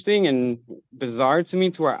interesting and bizarre to me,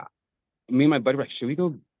 to where me and my buddy were like, should we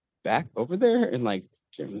go back over there? And like,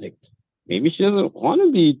 maybe she doesn't want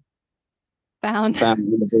to be Found.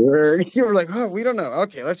 family member. You were like, oh, we don't know.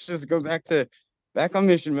 Okay, let's just go back on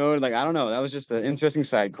mission mode. Like, I don't know. That was just an interesting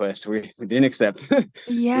side quest we didn't accept. you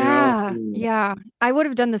know? Yeah, yeah. I would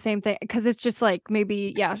have done the same thing because it's just like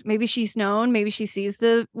maybe, yeah, maybe she's known, maybe she sees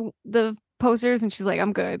the posters and she's like,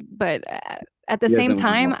 I'm good. But at the He same doesn't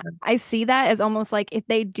want time, more. I see that as almost like if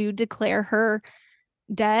they do declare her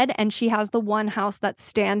dead and she has the one house that's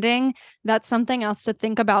standing, that's something else to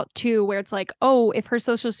think about too, where it's like, oh, if her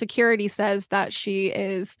social security says that she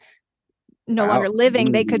is no longer Out.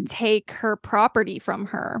 living, they could take her property from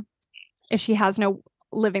her if she has no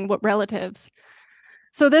living relatives.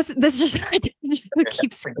 So this just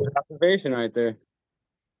keeps Observation right there.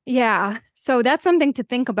 yeah. So that's something to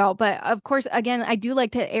think about. But of course, again, I do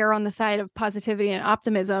like to err on the side of positivity and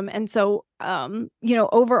optimism. And so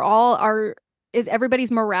overall is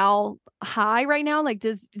everybody's morale high right now? Like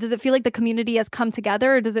does it feel like the community has come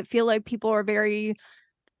together, or does it feel like people are very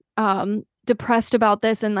depressed about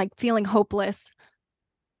this and like feeling hopeless?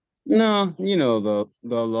 No, the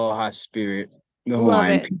aloha spirit, the Love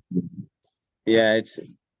Hawaiian it. people. Yeah,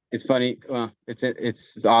 it's funny. Well,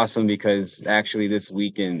 it's awesome because actually this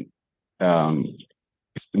weekend, um,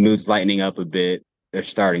 the mood's lightening up a bit. They're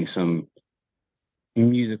starting some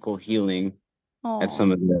musical healing at Oh,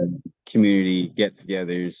 some of the community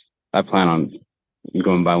get-togethers. I plan on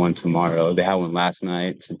going by one tomorrow. They had one last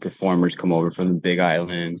night. Some performers come over from the Big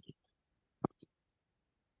Island.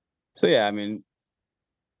 So yeah, I mean,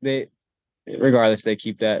 they regardless, they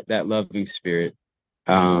keep that loving spirit.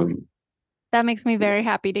 Um, that makes me very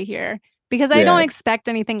happy to hear because I don't yeah, expect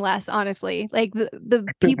anything less, honestly. Like the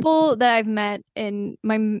people that I've met in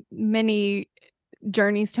my many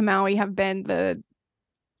journeys to Maui have been the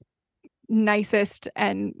nicest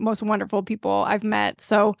and most wonderful people I've met.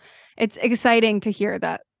 So it's exciting to hear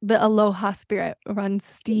that the aloha spirit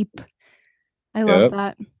runs deep. I love yep,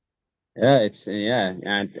 that.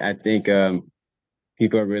 yeah. I think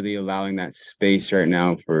people are really allowing that space right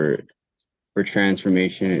now for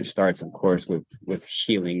transformation. It starts, of course, with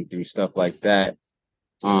healing through stuff like that.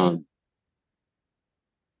 Um,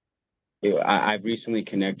 I've recently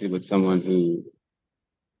connected with someone who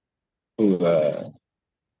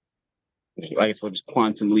I guess we'll just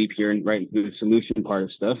quantum leap here and right into the solution part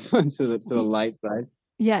of stuff to the light side.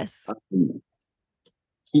 Yes. Um,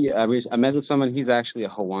 I met with someone. He's actually a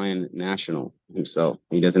Hawaiian national himself.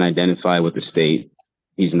 He doesn't identify with the state.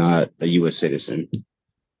 He's not a U.S. citizen.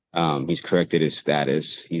 He's corrected his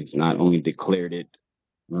status. He's not only declared it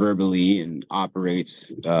verbally and operates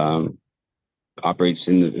in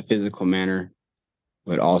the physical manner,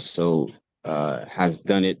 but also has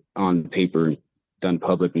done it on paper, done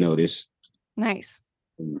public notice. Nice.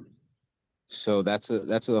 So that's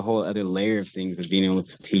a whole other layer of things of being able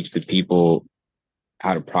to teach the people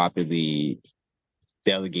how to properly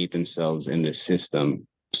delegate themselves in the system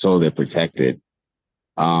so they're protected.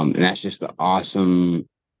 And that's just the awesome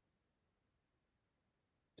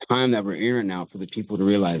time that we're in right now for the people to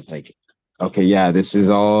realize, like, okay, yeah, this is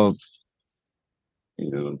all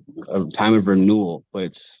a time of renewal,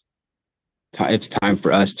 but it's time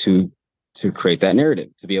for us to create that narrative,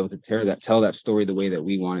 to be able to tell that story the way that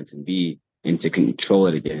we want it to be, and to control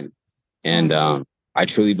it again. And Yeah. I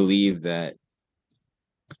truly believe that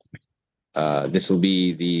this will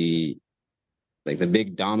be the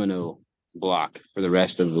big domino block for the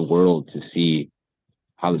rest of the world to see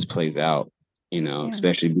how this plays out. Yeah.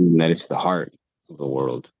 Especially being that it's the heart of the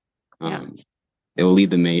world. Yeah. It will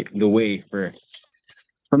lead the way for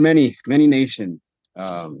many nations.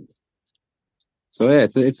 So yeah,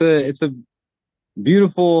 it's a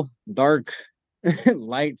beautiful, dark,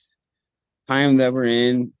 light time that we're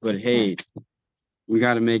in. But Yeah. hey, we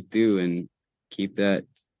got to make do and keep that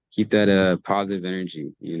positive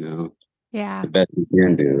energy. Yeah. The best we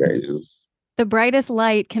can do right now. The brightest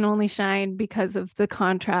light can only shine because of the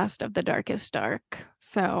contrast of the darkest dark.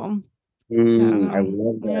 So I don't I know.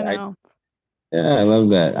 love I that. know. Yeah, I love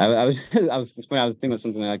that. I was it's funny, I was thinking of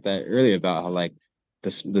something like that earlier about how like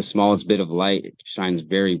the smallest bit of light shines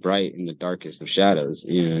very bright in the darkest of shadows.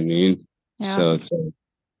 You know what I mean? Yeah. So it's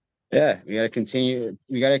yeah, we gotta continue.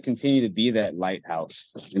 We gotta continue to be that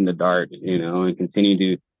lighthouse in the dark, and continue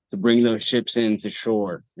to bring those ships into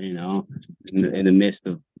shore, in the midst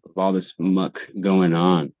of all this muck going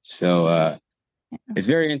on. So it's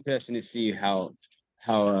very interesting to see how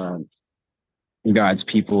God's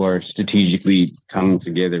people are strategically coming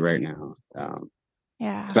together right now.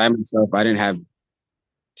 Yeah. Because I myself, I didn't have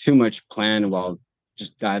too much planned while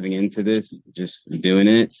just diving into this, just doing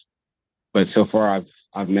it. But so far,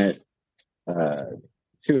 I've met uh,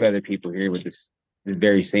 two other people here with the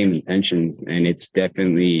very same intentions, and it's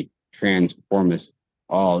definitely transformed us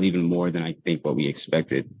all even more than I think what we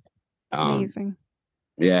expected. Um, Amazing.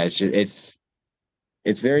 yeah, it's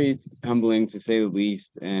very humbling to say the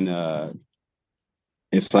least, and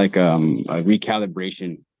it's like a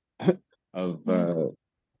recalibration of Yeah.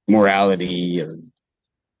 morality, of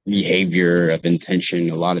behavior, of intention,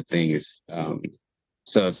 a lot of things.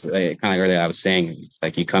 So it's like, kind of earlier I was saying, it's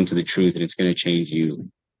like you come to the truth and it's going to change you,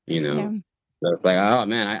 you know. Yeah. So it's like, oh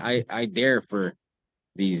man, I dare for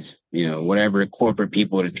these, whatever corporate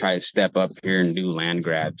people to try to step up here and do land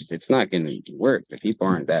grabs. It's not going to work. The people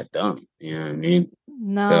aren't that dumb. You know what I mean?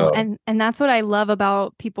 No, So and that's what I love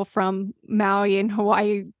about people from Maui and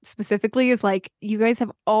Hawaii specifically is like you guys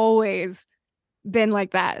have always been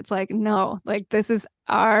like that. It's like, no, like this is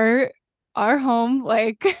our home,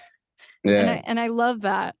 like yeah, and I love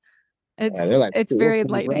that. yeah, they're like, It's we'll very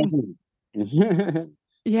come enlightening. right. We're not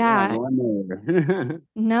Yeah. going there.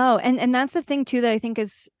 No, and that's the thing too that I think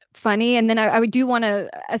is funny. And then I would do want to,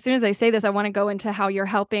 as soon as I say this, I want to go into how you're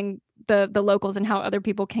helping the locals and how other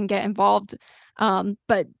people can get involved.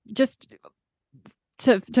 But just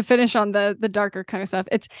to finish on the darker kind of stuff,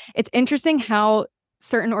 it's interesting how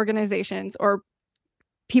certain organizations or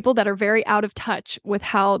people that are very out of touch with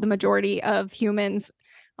how the majority of humans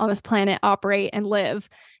on this planet operate and live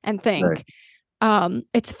and Right, think.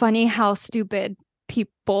 It's funny how stupid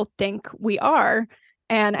people think we are.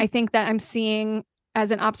 And I think that I'm seeing as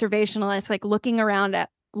an observationalist, like looking around at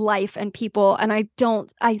life and people. And I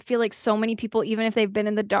feel like so many people, even if they've been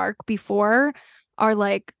in the dark before, are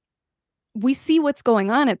like, we see what's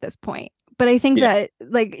going on at this point. But I think yeah, that,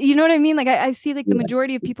 like, you know what I mean? Like, I see like the yeah,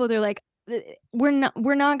 majority of people, they're like, we're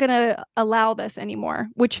not gonna allow this anymore,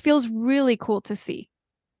 which feels really cool to see.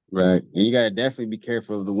 right. And you got to definitely be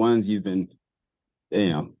careful of the ones you've been, you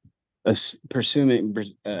know, assuming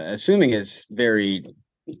is very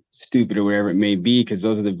stupid or whatever it may be, because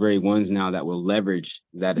those are the very ones now that will leverage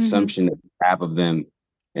that Hmm. assumption that you have of them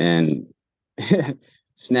and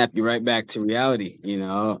snap you right back to reality. And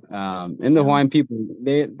the No. Hawaiian people,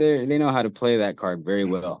 they know how to play that card very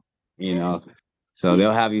well. You know, so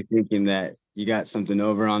they'll have you thinking that you got something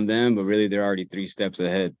over on them, but really they're already 3 steps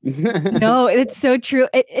ahead. No, So, it's so true.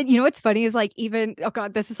 You know what's funny is like even oh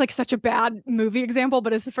god, this is like such a bad movie example,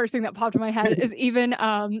 but it's the first thing that popped in my head is even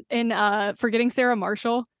in Forgetting Sarah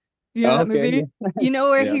Marshall. Do you know that okay, movie? You know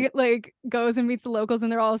where yeah, he like goes and meets the locals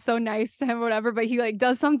and they're all so nice to him or whatever, but he like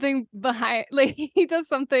does something behind like he does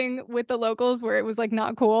something with the locals where it was like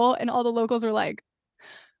not cool and all the locals were like,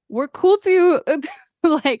 "We're cool to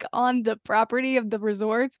like on the property of the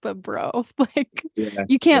resorts, but bro, like yeah,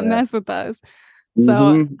 you can't yeah. mess with us."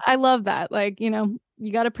 So Hmm. I love that. Like, you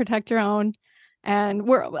got to protect your own. And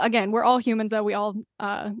we're all humans that we all,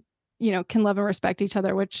 can love and respect each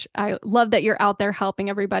other, which I love that you're out there helping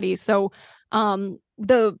everybody. So,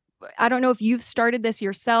 I don't know if you've started this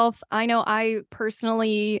yourself. I know I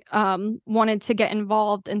personally, wanted to get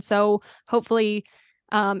involved. And so hopefully,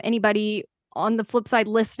 anybody on the flip side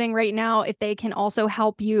listening right now, if they can also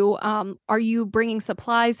help you, are you bringing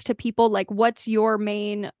supplies to people? Like, what's your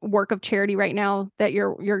main work of charity right now that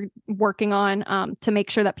you're working on, to make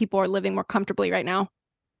sure that people are living more comfortably right now?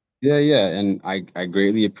 Yeah, yeah, and I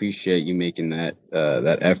greatly appreciate you making that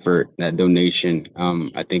effort, that donation.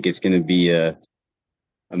 I think it's going to be a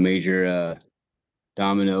major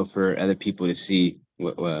domino for other people to see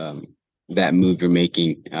that move you're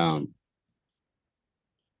making.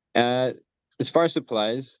 Uh, as far as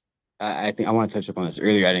supplies, I think I want to touch upon this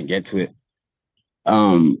earlier. I didn't get to it.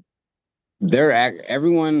 Um,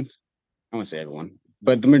 everyone. I won't say everyone,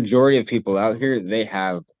 but the majority of people out here, they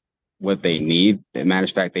have what they need. As a matter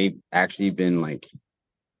of fact, they've actually been like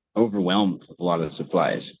overwhelmed with a lot of the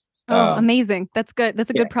supplies. Oh, Um, amazing. That's good.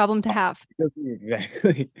 That's a yeah, good problem to have.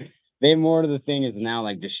 exactly. They more of the thing is now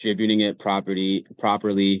like distributing it properly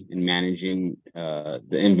and managing the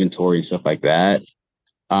inventory and stuff like that.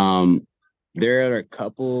 Um, there are a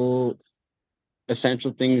couple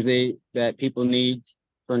essential things that people need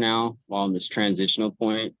for now while in this transitional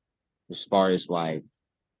point, as far as like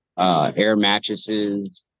air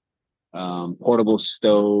mattresses, portable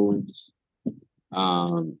stoves,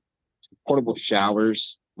 um, portable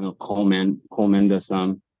showers. Coleman does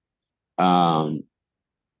some. Um,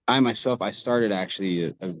 I myself, I started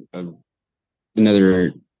actually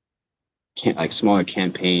another like smaller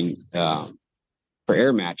campaign for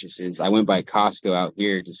air mattresses. I went by Costco out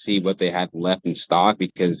here to see what they had left in stock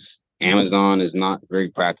because Amazon is not very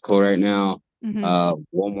practical right now. Hmm.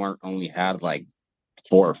 Walmart only had like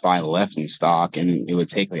 4 or 5 left in stock, and it would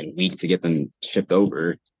take like a week to get them shipped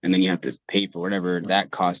over, and then you have to pay for whatever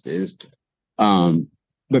that cost is. Um,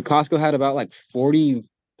 but Costco had about like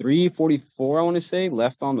 43, 44, I want to say,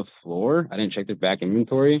 left on the floor. I didn't check the back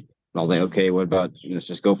inventory. And I was like, okay, what about let's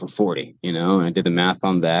just go for 40, And I did the math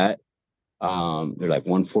on that. They're like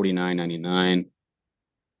 149.99.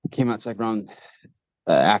 It came out to like around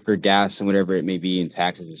after gas and whatever it may be and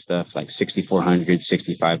taxes and stuff, like 6,400,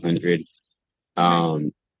 6,500.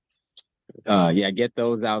 Okay. Yeah, get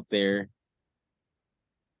those out there.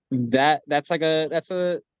 That's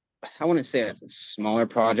a I wouldn't say that's a smaller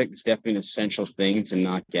project. It's definitely an essential thing to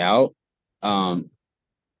knock out. Um,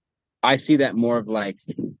 I see that more of like,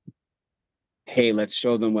 hey, let's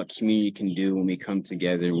show them what community can do when we come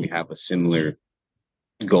together and we have a similar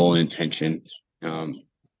goal and intention. Um,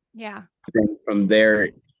 Yeah. then from there,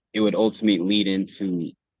 it would ultimately lead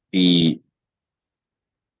into the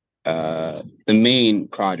the main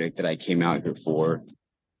project that I came out here for,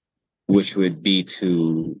 which would be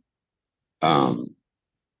to um,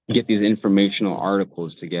 get these informational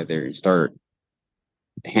articles together and start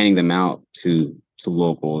handing them out to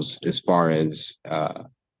locals as far as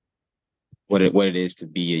what it is to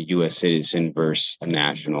be a U.S. citizen versus a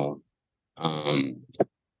national. Um,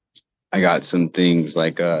 I got some things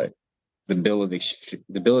like the bill of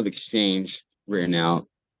exchange written out,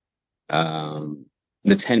 um,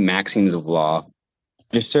 the 10 maxims of law.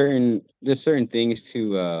 There's certain things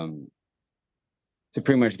to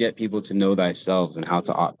pretty much get people to know thyself and how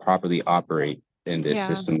to properly operate in this Yeah.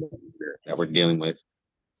 system that we're dealing with.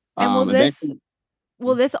 And Eventually,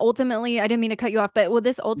 will this ultimately, I didn't mean to cut you off, but will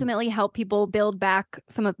this ultimately help people build back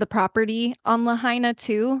some of the property on Lahaina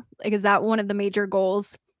too? Like, is that one of the major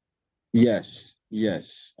goals? yes,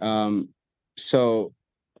 yes. So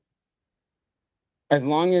as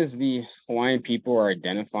long as the Hawaiian people are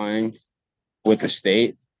identifying with the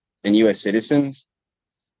state and U.S. citizens,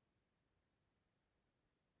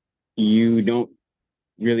 you don't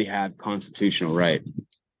really have constitutional right.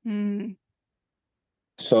 Mm,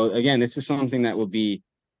 So again, this is something that will be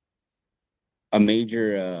a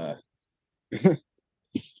major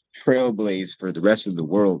trailblaze for the rest of the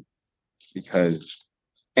world because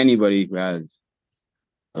anybody who has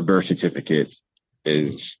a birth certificate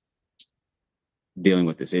is dealing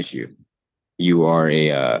with this issue. You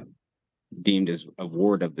are deemed as a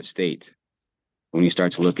ward of the state when you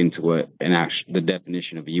start to look into what the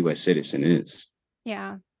definition of a U.S. citizen is.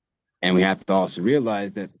 yeah. And we have to also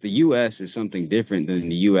realize that the U.S. is something different than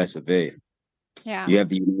the U.S. of A. Yeah. You have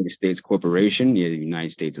the United States Corporation, you have the United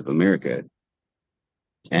States of America.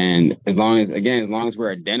 And as long as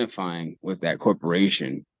we're identifying with that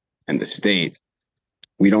corporation and the state,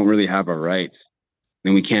 we don't really have a right.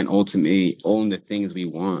 Then we can't ultimately own the things we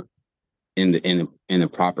want in a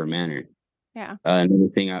proper manner. Yeah. Another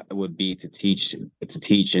thing would be to teach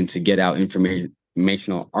and to get out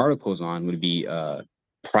informational articles on would be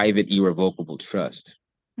private irrevocable trust.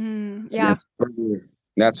 And Yeah. that's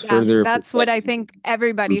Yeah. further That's what I protecting. think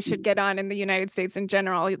everybody should Mhm. get on in the United States in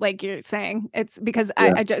general. Like you're saying, it's because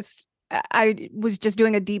Yeah, I was just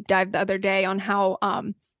doing a deep dive the other day on how,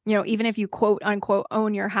 even if you quote unquote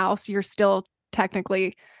own your house, you're still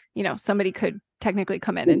technically, somebody could technically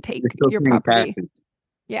come in and you're take still your paying property. taxes.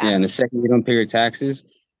 Yeah, Yeah. and the second you don't pay your taxes,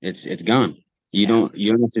 it's gone. Yeah.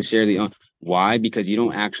 You don't necessarily own. Why? Because you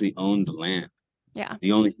don't actually own the land. Yeah.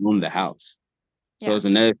 You only own the house. So Yeah. it's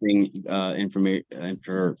another thing,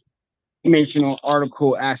 informational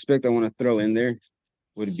article aspect I want to throw in there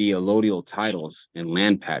would be allodial titles and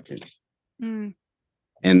land patents. Mm,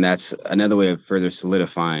 And that's another way of further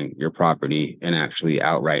solidifying your property and actually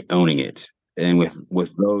outright owning it. And yeah.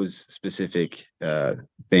 with those specific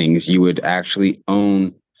things, you would actually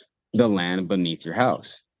own the land beneath your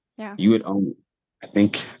house. Yeah. You would own, I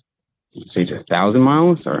think, say it's 1,000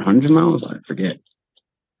 miles or 100 miles. I forget.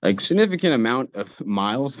 Like significant amount of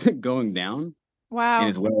miles going down, and Wow.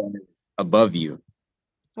 as well as above you.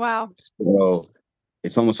 Wow. So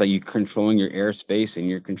it's almost like you're controlling your airspace and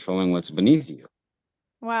you're controlling what's beneath you.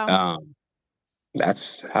 Wow. Um,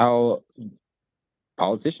 that's how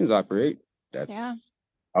politicians operate. Yeah. That's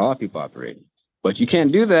how a lot of people operate. But you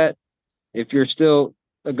can't do that if you're still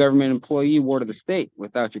a government employee, ward of the state,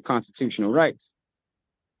 without your constitutional rights.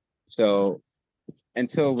 So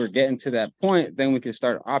until we're getting to that point, then we can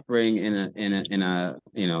start operating in a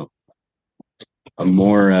a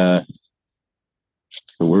more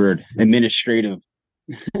the word administrative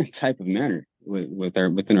type of manner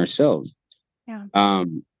within ourselves. Yeah.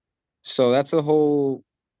 Um, so that's a whole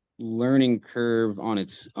learning curve on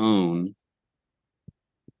its own.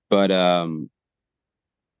 But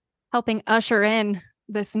Helping usher in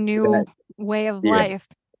this that new way of yeah, life.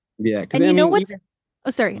 yeah, because And I you know mean what's even Oh,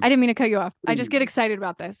 sorry. I didn't mean to cut you off. I just get excited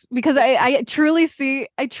about this because I truly see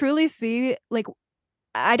like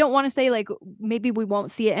I don't want to say like maybe we won't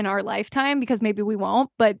see it in our lifetime because maybe we won't,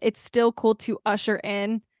 but it's still cool to usher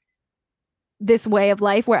in this way of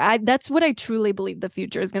life where that's what I truly believe the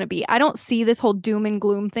future is going to be. I don't see this whole doom and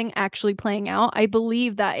gloom thing actually playing out. I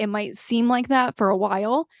believe that it might seem like that for a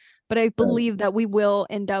while, but I believe that we will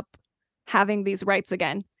end up having these rights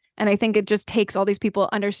again. And I think it just takes all these people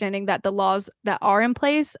understanding that the laws that are in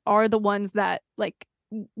place are the ones that, like,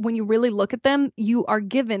 when you really look at them, you are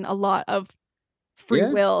given a lot of free Yeah,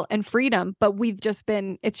 will and freedom, but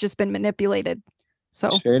it's just been manipulated. So,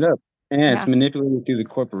 straight up. And it's yeah. manipulated through the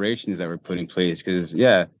corporations that were put in place because,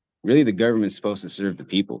 yeah, really the government's supposed to serve the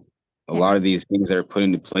people. A Yeah. lot of these things that are put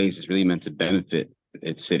into place is really meant to benefit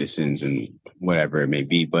its citizens and whatever it may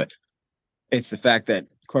be. But it's the fact that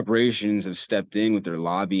corporations have stepped in with their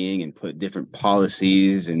lobbying and put different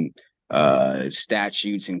policies and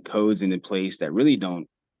statutes and codes into place that really don't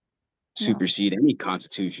No. supersede any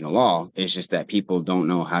constitutional law. It's just that people don't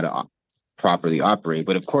know how to properly operate.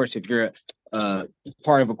 But of course, if you're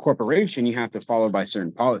part of a corporation, you have to follow by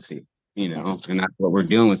certain policy, Yeah. and that's what we're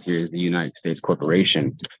dealing with here is the United States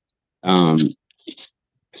corporation. Um,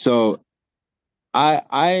 so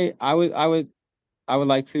I would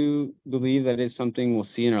like to believe that it's something we'll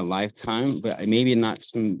see in our lifetime, but maybe not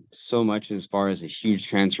so much as far as a huge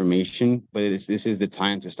transformation. But this is the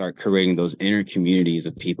time to start creating those inner communities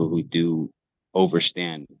of people who do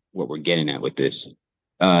understand what we're getting at with this.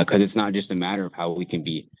 Because it's not just a matter of how we can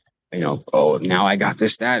be, oh, now I got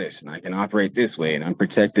this status and I can operate this way and I'm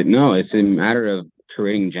protected. No, it's a matter of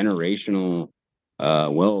creating generational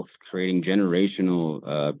wealth, creating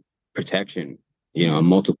generational protection, on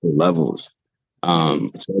multiple levels.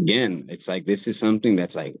 So again, it's like this is something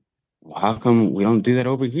that's like, well, how come we don't do that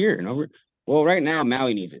over here and over? Well, right now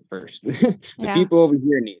Maui needs it first. The Yeah. people over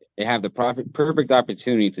here need it. They have the perfect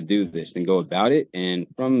opportunity to do this and go about it. And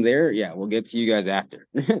from there, yeah, we'll get to you guys after.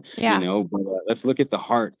 Yeah. But let's look at the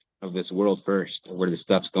heart of this world first, where the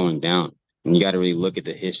stuff's going down. And you got to really look at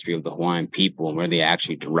the history of the Hawaiian people and where they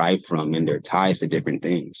actually derive from and their ties to different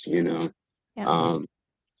things. Yeah. Um,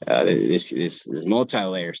 there's multi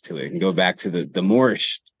layers to it. And go back to the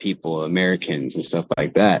Moorish people, Americans, and stuff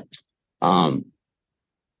like that.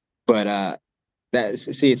 But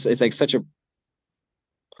it's like such a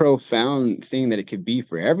profound thing that it could be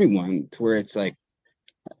for everyone, to where it's like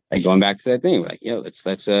going back to that thing, like, yo, let's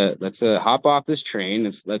hop off this train.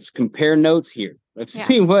 Let's compare notes here. Let's Yeah.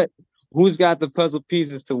 see who's got the puzzle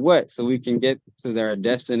pieces to what, so we can get to their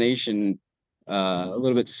destination a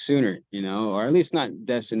little bit sooner, or at least not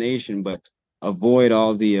destination, but avoid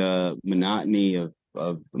all the monotony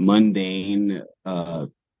of mundane,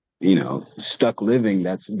 stuck living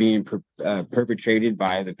that's being perpetrated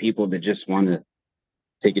by the people that just want to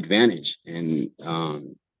take advantage. And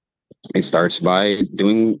it starts by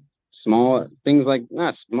doing small things, like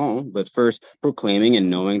not small, but first proclaiming and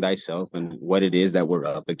knowing thyself and what it is that we're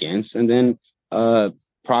up against, and then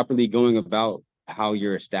properly going about how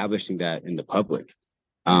you're establishing that in the public.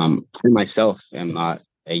 I myself am not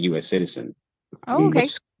a U.S. citizen. Oh, okay.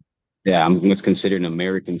 I'm what's considered an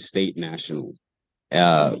American state national.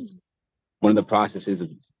 Uh, One of the processes of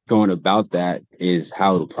going about that is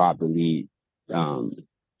how to properly um,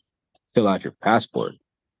 fill out your passport.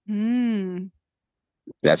 Mm.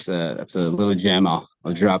 That's a little gem I'll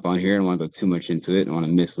drop on here. I don't want to go too much into it. I don't want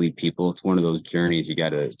to mislead people. It's one of those journeys you got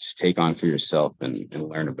to just take on for yourself and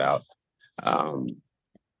learn about.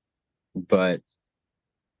 But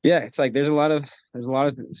yeah, it's like there's a lot of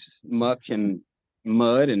muck and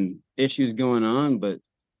mud and issues going on, but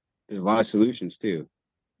there's a lot of solutions too.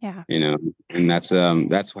 Yeah. And that's how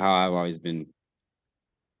I've always been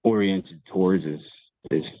oriented towards is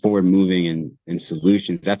forward moving and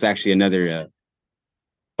solutions. That's actually another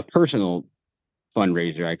a personal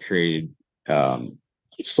fundraiser I created,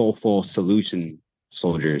 Soulful Solution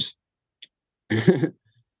Soldiers.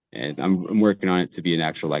 And I'm working on it to be an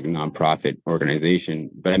actual like nonprofit organization,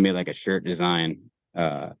 but I made like a shirt design.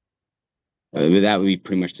 That would be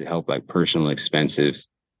pretty much to help like personal expenses.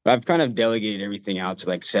 But I've kind of delegated everything out to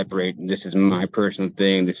like separate. This is my personal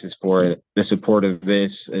thing. This is for the support of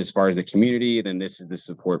this as far as the community. Then this is the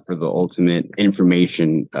support for the ultimate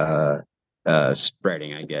information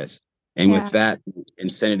spreading, I guess. And Yeah. with that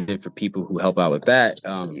incentive for people who help out with that,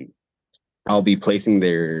 I'll be placing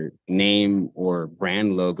their name or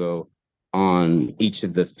brand logo on each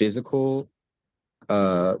of the physical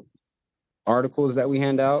articles that we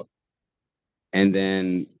hand out. And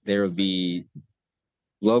then there will be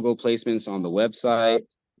logo placements on the website,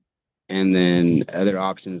 and then other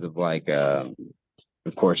options of like, of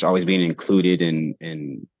course, always being included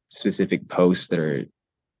in specific posts that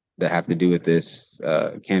have to do with this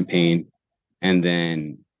campaign. And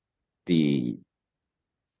then the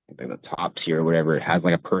top tier or whatever, it has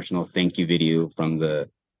like a personal thank you video from the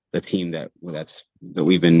team that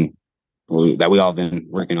we all been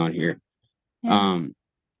working on here. Yeah.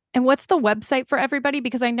 And what's the website for everybody?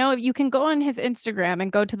 Because I know you can go on his Instagram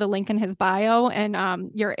and go to the link in his bio,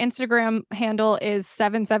 and your Instagram handle is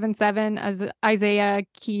 777 as Isaiah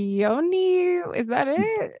Keoni. Is that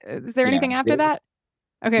it? Is there Yeah, anything after that?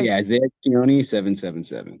 Okay. yeah, Isaiah Keoni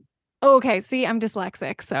 777. Oh, okay. See, I'm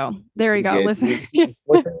dyslexic, so there we You're go. good. Listen.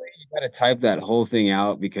 Unfortunately, you gotta type that whole thing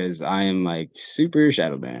out because I am like super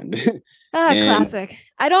shadow banned. Ah, And classic.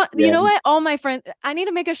 I don't, you yeah, know what? All my friends, I need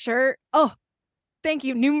to make a shirt. Oh, thank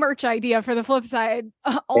you. New merch idea for the flip side.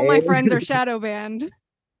 All my hey, friends are shadow banned.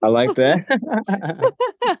 I like that.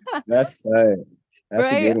 That's right. That's a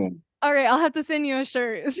Right? good one. All right, I'll have to send you a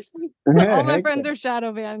shirt. All my Heck friends are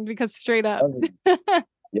shadow banned because straight up. yeah.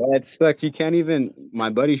 Yeah, it sucks. You can't even. My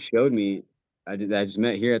buddy showed me. I just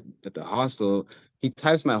met here at the hostel. He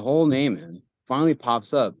types my whole name in, finally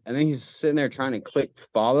pops up, and then he's sitting there trying to click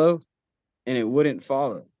follow, and it wouldn't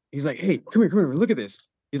follow. He's like, "Hey, come here, look at this."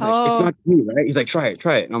 He's like, "It's Oh, not me, right?" He's like, try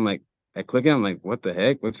it." And I'm like, I click it. I'm like, "What the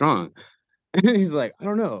heck? What's wrong?" And he's like, "I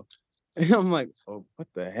don't know." And I'm like, "Oh, what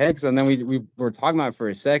the heck?" So then we were talking about it for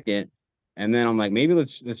a second, and then I'm like, maybe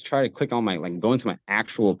let's try to click on my like go into my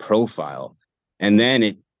actual profile, and then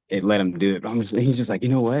it let him do it. But he's just like, you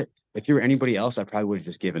know what? If you were anybody else, I probably would have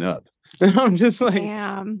just given up. And damn. I'm just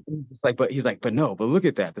like, but he's like, but no, but look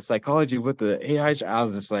at that, the psychology with the AI. I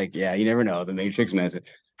was just like, yeah, you never know, the Matrix method.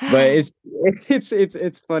 But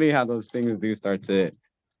it's funny how those things do start to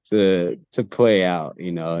play out,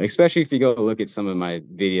 you know, especially if you go look at some of my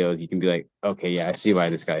videos, you can be like, okay, yeah, I see why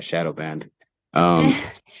this guy's shadow banned. Um,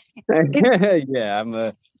 It,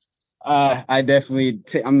 yeah, I definitely,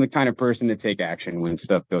 I'm the kind of person to take action when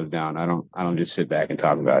stuff goes down. I don't just sit back and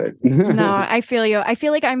talk about it. no, I feel you. I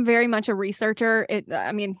feel like I'm very much a researcher.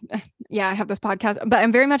 I mean, yeah, I have this podcast, but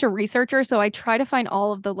I'm very much a researcher. So I try to find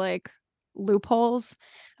all of the like loopholes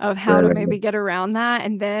of how Right, to right, maybe right. get around that.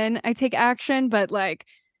 And then I take action. But like,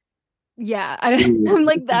 yeah, Dude, I'm I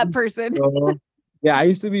like used to that be person. so, yeah, I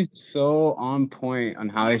used to be so on point on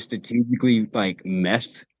how I strategically like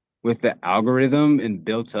messed with the algorithm and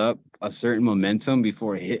built up a certain momentum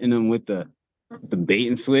before hitting them with the bait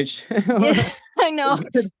and switch. Yeah, I know.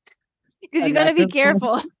 Because you And got to at be this point,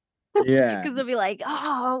 careful. yeah, Because they'll be like,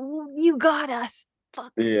 oh, you got us.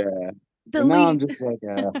 Fuck. yeah. And now I'm Delete. just like,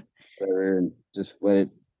 whatever, and just let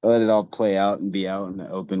it all play out and be out in the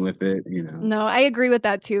open with it, you know. No, I agree with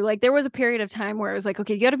that too. Like there was a period of time where I was like,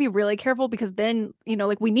 okay, you got to be really careful because then,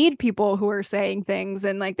 like we need people who are saying things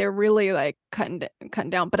and like they're really like cutting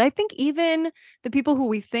down. But I think even the people who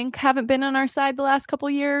we think haven't been on our side the last couple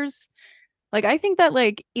years, like I think that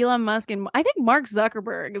like Elon Musk and I think Mark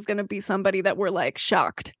Zuckerberg is going to be somebody that we're like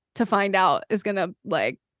shocked to find out is going to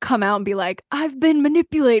like come out and be like, I've been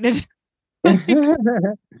manipulated. like,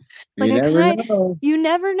 like You I never kind know. you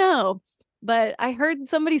never know. But I heard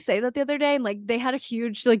somebody say that the other day and like they had a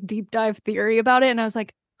huge like deep dive theory about it and I was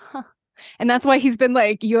like, huh. And that's why he's been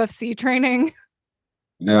like UFC training.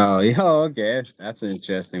 No, yo, okay. That's an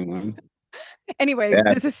interesting one. Anyway,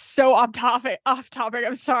 Yeah. this is so off topic. I'm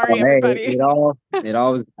Oh, sorry hey, everybody.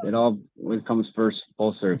 it comes first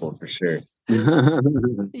full circle for sure.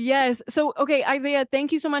 Yes. So, okay, Isaiah,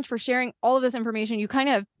 thank you so much for sharing all of this information. You kind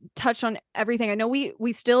of touched on everything. I know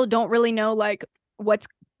we still don't really know like what's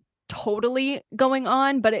totally going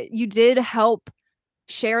on, but you did help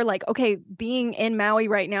share like, okay, being in Maui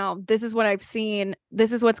right now, this is what I've seen,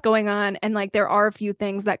 this is what's going on, and like there are a few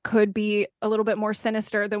things that could be a little bit more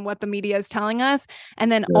sinister than what the media is telling us.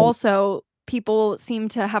 And then Yeah. also people seem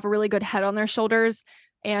to have a really good head on their shoulders,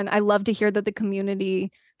 and I love to hear that the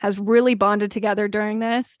community has really bonded together during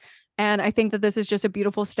this. And I think that this is just a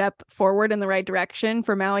beautiful step forward in the right direction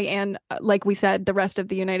for Maui and, like we said, the rest of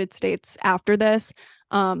the United States after this.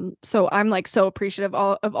 So I'm like so appreciative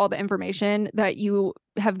of all the information that you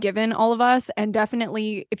have given all of us. And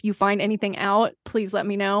definitely, if you find anything out, please let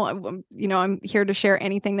me know. I'm here to share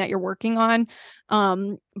anything that you're working on.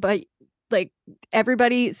 But like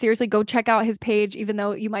everybody, seriously, go check out his page, even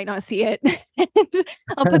though you might not see it.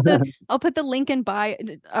 I'll put the link in bio.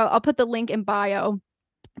 I'll put the link in bio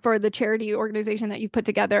for the charity organization that you've put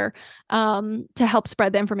together, to help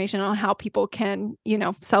spread the information on how people can,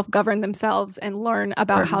 self-govern themselves and learn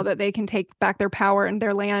about how Right. that they can take back their power and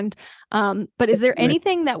their land. But is there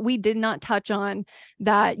anything that we did not touch on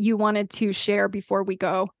that you wanted to share before we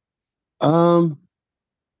go? Um.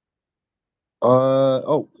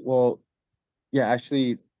 Oh well. Yeah.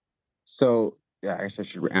 Actually. So yeah. Actually, I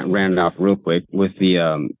should ran it off real quick with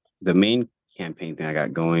the main campaign thing I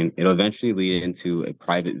got going. It'll eventually lead into a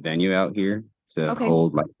private venue out here to Okay.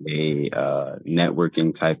 hold like a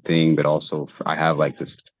networking type thing, but also I have like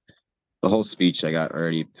this the whole speech I got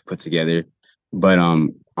already put together. But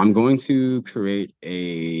I'm going to create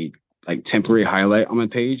a like temporary highlight on my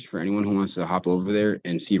page for anyone who wants to hop over there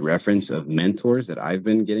and see reference of mentors that I've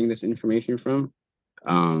been getting this information from.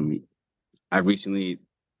 Um, I recently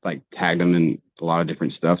like tagged them in a lot of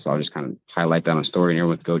different stuff, so I'll just kind of highlight that on a story and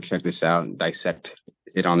everyone go check this out and dissect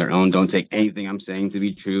it on their own. Don't take anything I'm saying to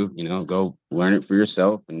be true. Go learn it for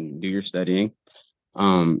yourself and do your studying.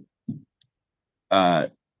 Um, uh,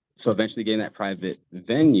 so eventually getting that private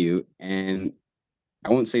venue, and I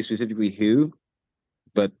won't say specifically who,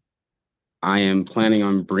 but I am planning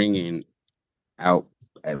on bringing out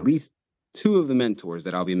at least two of the mentors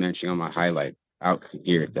that I'll be mentioning on my highlight out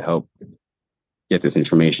here to help get this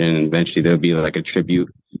information. And eventually there'll be like a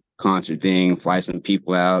tribute concert thing, fly some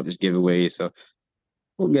people out, just giveaways. So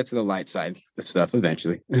we'll get to the light side of stuff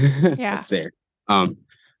eventually. Yeah. That's there. And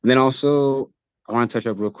then also I want to touch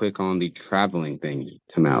up real quick on the traveling thing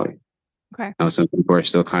to Maui. Okay. I know some people are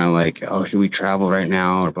still kind of like, oh, should we travel right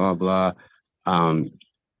now or blah blah. I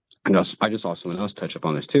just saw someone else touch up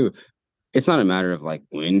on this too. It's not a matter of like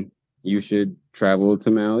when you should travel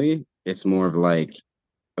to Maui. It's more of like,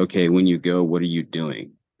 okay, when you go, what are you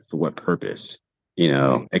doing? For what purpose?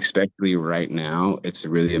 Especially right now, it's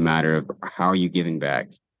really a matter of how are you giving back?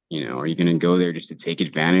 Are you going to go there just to take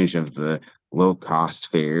advantage of the low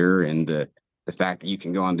cost fare and the fact that you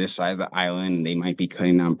can go on this side of the island and they might be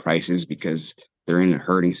cutting down prices because they're in a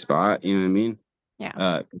hurting spot? You know what I mean?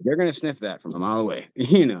 Yeah. They're gonna sniff that from a mile away,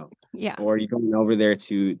 Yeah. Or you're going over there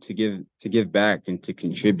to give back and to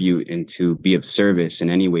contribute and to be of service in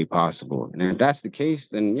any way possible. And if that's the case,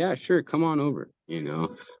 then yeah, sure, come on over.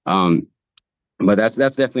 But that's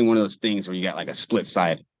definitely one of those things where you got like a split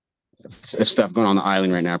side of stuff going on the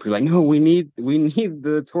island right now. People are like, no, we need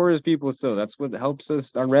the tourist people, so that's what helps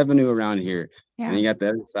us our revenue around here. Yeah. And you got the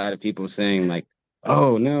other side of people saying like,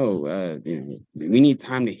 oh no, we need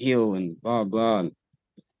time to heal and blah blah. And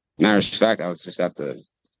matter of fact, I was just at the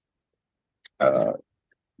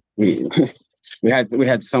we we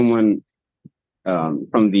had someone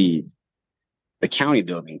from the county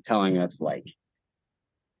building telling us like,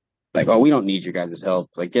 oh, we don't need your guys'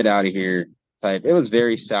 help, like get out of here type. It was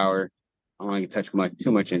very sour. I don't want to touch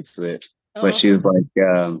too much into it, but she's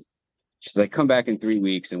like come back in 3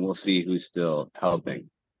 weeks and we'll see who's still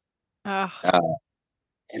helping.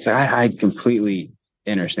 And so I completely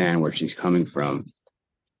understand where she's coming from,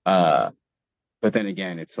 but then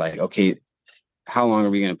again it's like, okay, how long are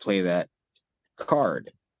we going to play that card,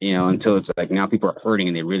 until it's like now people are hurting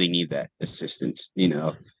and they really need that assistance.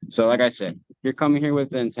 So like I said, you're coming here with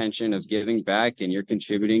the intention of giving back and you're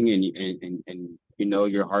contributing and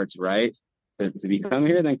your heart's right to be coming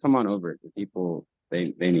here, then come on over. The people,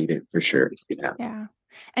 they need it for sure. Yeah.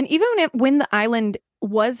 And even when the island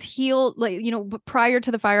was healed, like, prior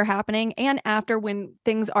to the fire happening and after, when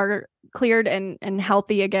things are cleared and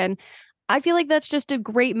healthy again, I feel like that's just a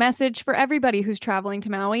great message for everybody who's traveling to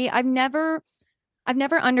Maui. I've never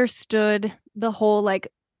understood the whole like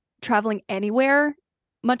traveling anywhere,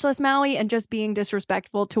 much less Maui, and just being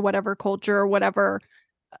disrespectful to whatever culture or whatever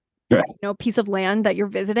piece of land that you're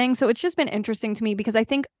visiting. So it's just been interesting to me because I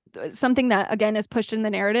think something that again is pushed in the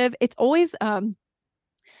narrative, it's always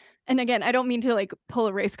and again, I don't mean to like pull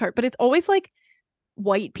a race cart, but it's always like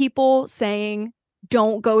white people saying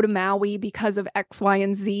don't go to Maui because of X, Y,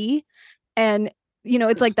 and Z. And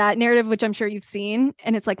it's like that narrative, which I'm sure you've seen.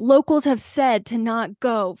 And it's like locals have said to not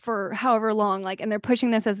go for however long, like, and they're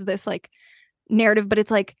pushing this as this like narrative, but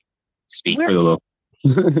it's like, speak for the local.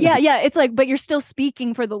 yeah. It's like, but you're still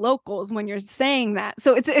speaking for the locals when you're saying that.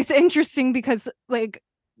 So it's interesting because like,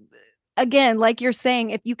 again, like you're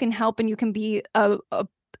saying, if you can help and you can be a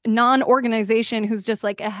non-organization who's just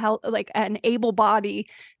like an able body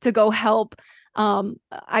to go help,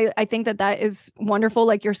 I think that is wonderful,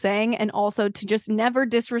 like you're saying, and also to just never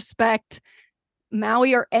disrespect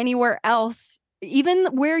Maui or anywhere else, even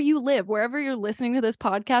where you live, wherever you're listening to this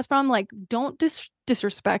podcast from, like don't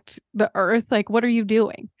disrespect the earth. Like, what are you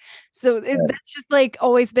doing? So that's just like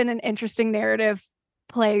always been an interesting narrative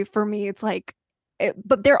play for me. It's like,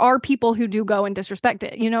 but there are people who do go and disrespect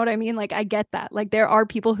it. You know what I mean? Like, I get that. Like, there are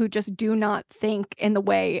people who just do not think in the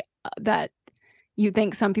way that you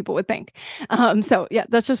think some people would think. So yeah,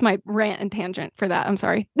 that's just my rant and tangent for that. I'm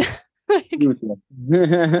sorry.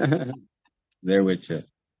 There with you.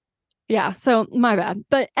 Yeah, so my bad.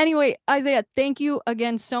 But anyway, Isaiah, thank you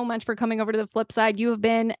again so much for coming over to the flip side. You have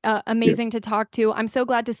been amazing to talk to. I'm so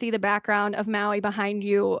glad to see the background of Maui behind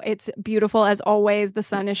you. It's beautiful as always. The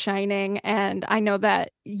sun is shining, and I know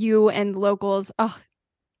that you and locals, oh,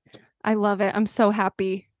 I love it. I'm so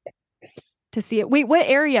happy to see it. Wait, what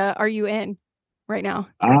area are you in right now?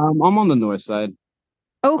 I'm on the north side.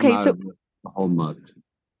 Okay, so a whole month.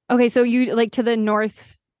 Okay, so you like to the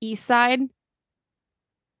northeast side?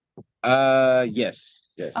 Yes,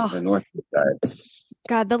 Oh the north side.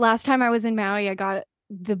 God, the last time I was in Maui, I got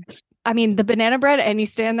the banana bread, any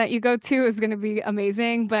stand that you go to is gonna be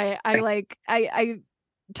amazing. But I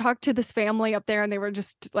talked to this family up there and they were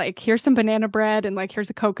just like, here's some banana bread and like here's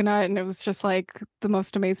a coconut, and it was just like the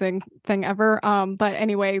most amazing thing ever. But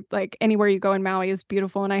anyway, like anywhere you go in Maui is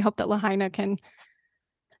beautiful, and I hope that Lahaina can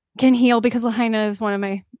heal, because Lahaina is one of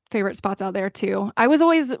my favorite spots out there too. I was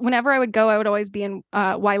always, whenever I would go, I would always be in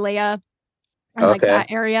Wailea and like Okay.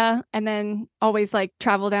 that area, and then always like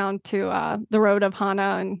travel down to the road of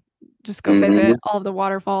Hana and just go Hmm. visit all of the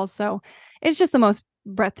waterfalls. So it's just the most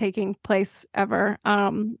breathtaking place ever.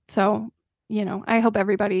 So I hope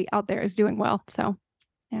everybody out there is doing well. So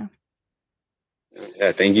yeah.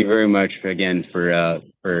 Yeah, thank you very much again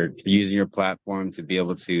for using your platform to be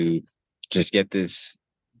able to just get this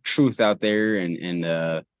truth out there and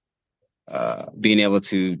being able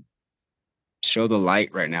to show the light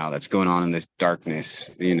right now that's going on in this darkness,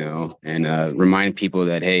 and remind people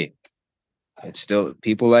that hey, it's still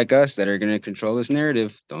people like us that are going to control this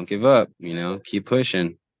narrative. Don't give up, keep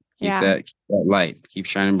pushing, Yeah. keep that light, keep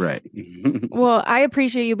shining bright. Well, I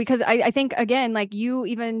appreciate you, because I think, again, like you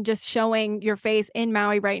even just showing your face in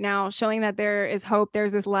Maui right now, showing that there is hope,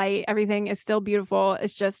 there's this light, everything is still beautiful.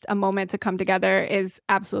 It's just a moment to come together is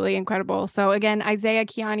absolutely incredible. So again, Isaiah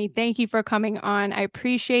Keoni, thank you for coming on. I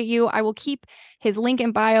appreciate you. I will keep his link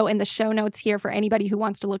in bio in the show notes here for anybody who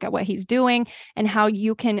wants to look at what he's doing and how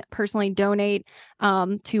you can personally donate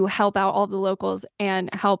to help out all the locals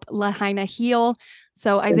and help Lahaina heal.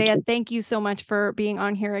 So, Isaiah, thank you so much for being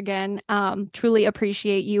on here again. Truly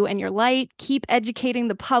appreciate you and your light. Keep educating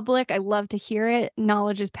the public. I love to hear it.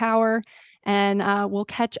 Knowledge is power. And we'll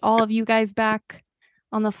catch all of you guys back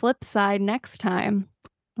on the flip side next time.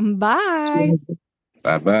 Bye.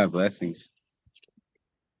 Bye bye, blessings.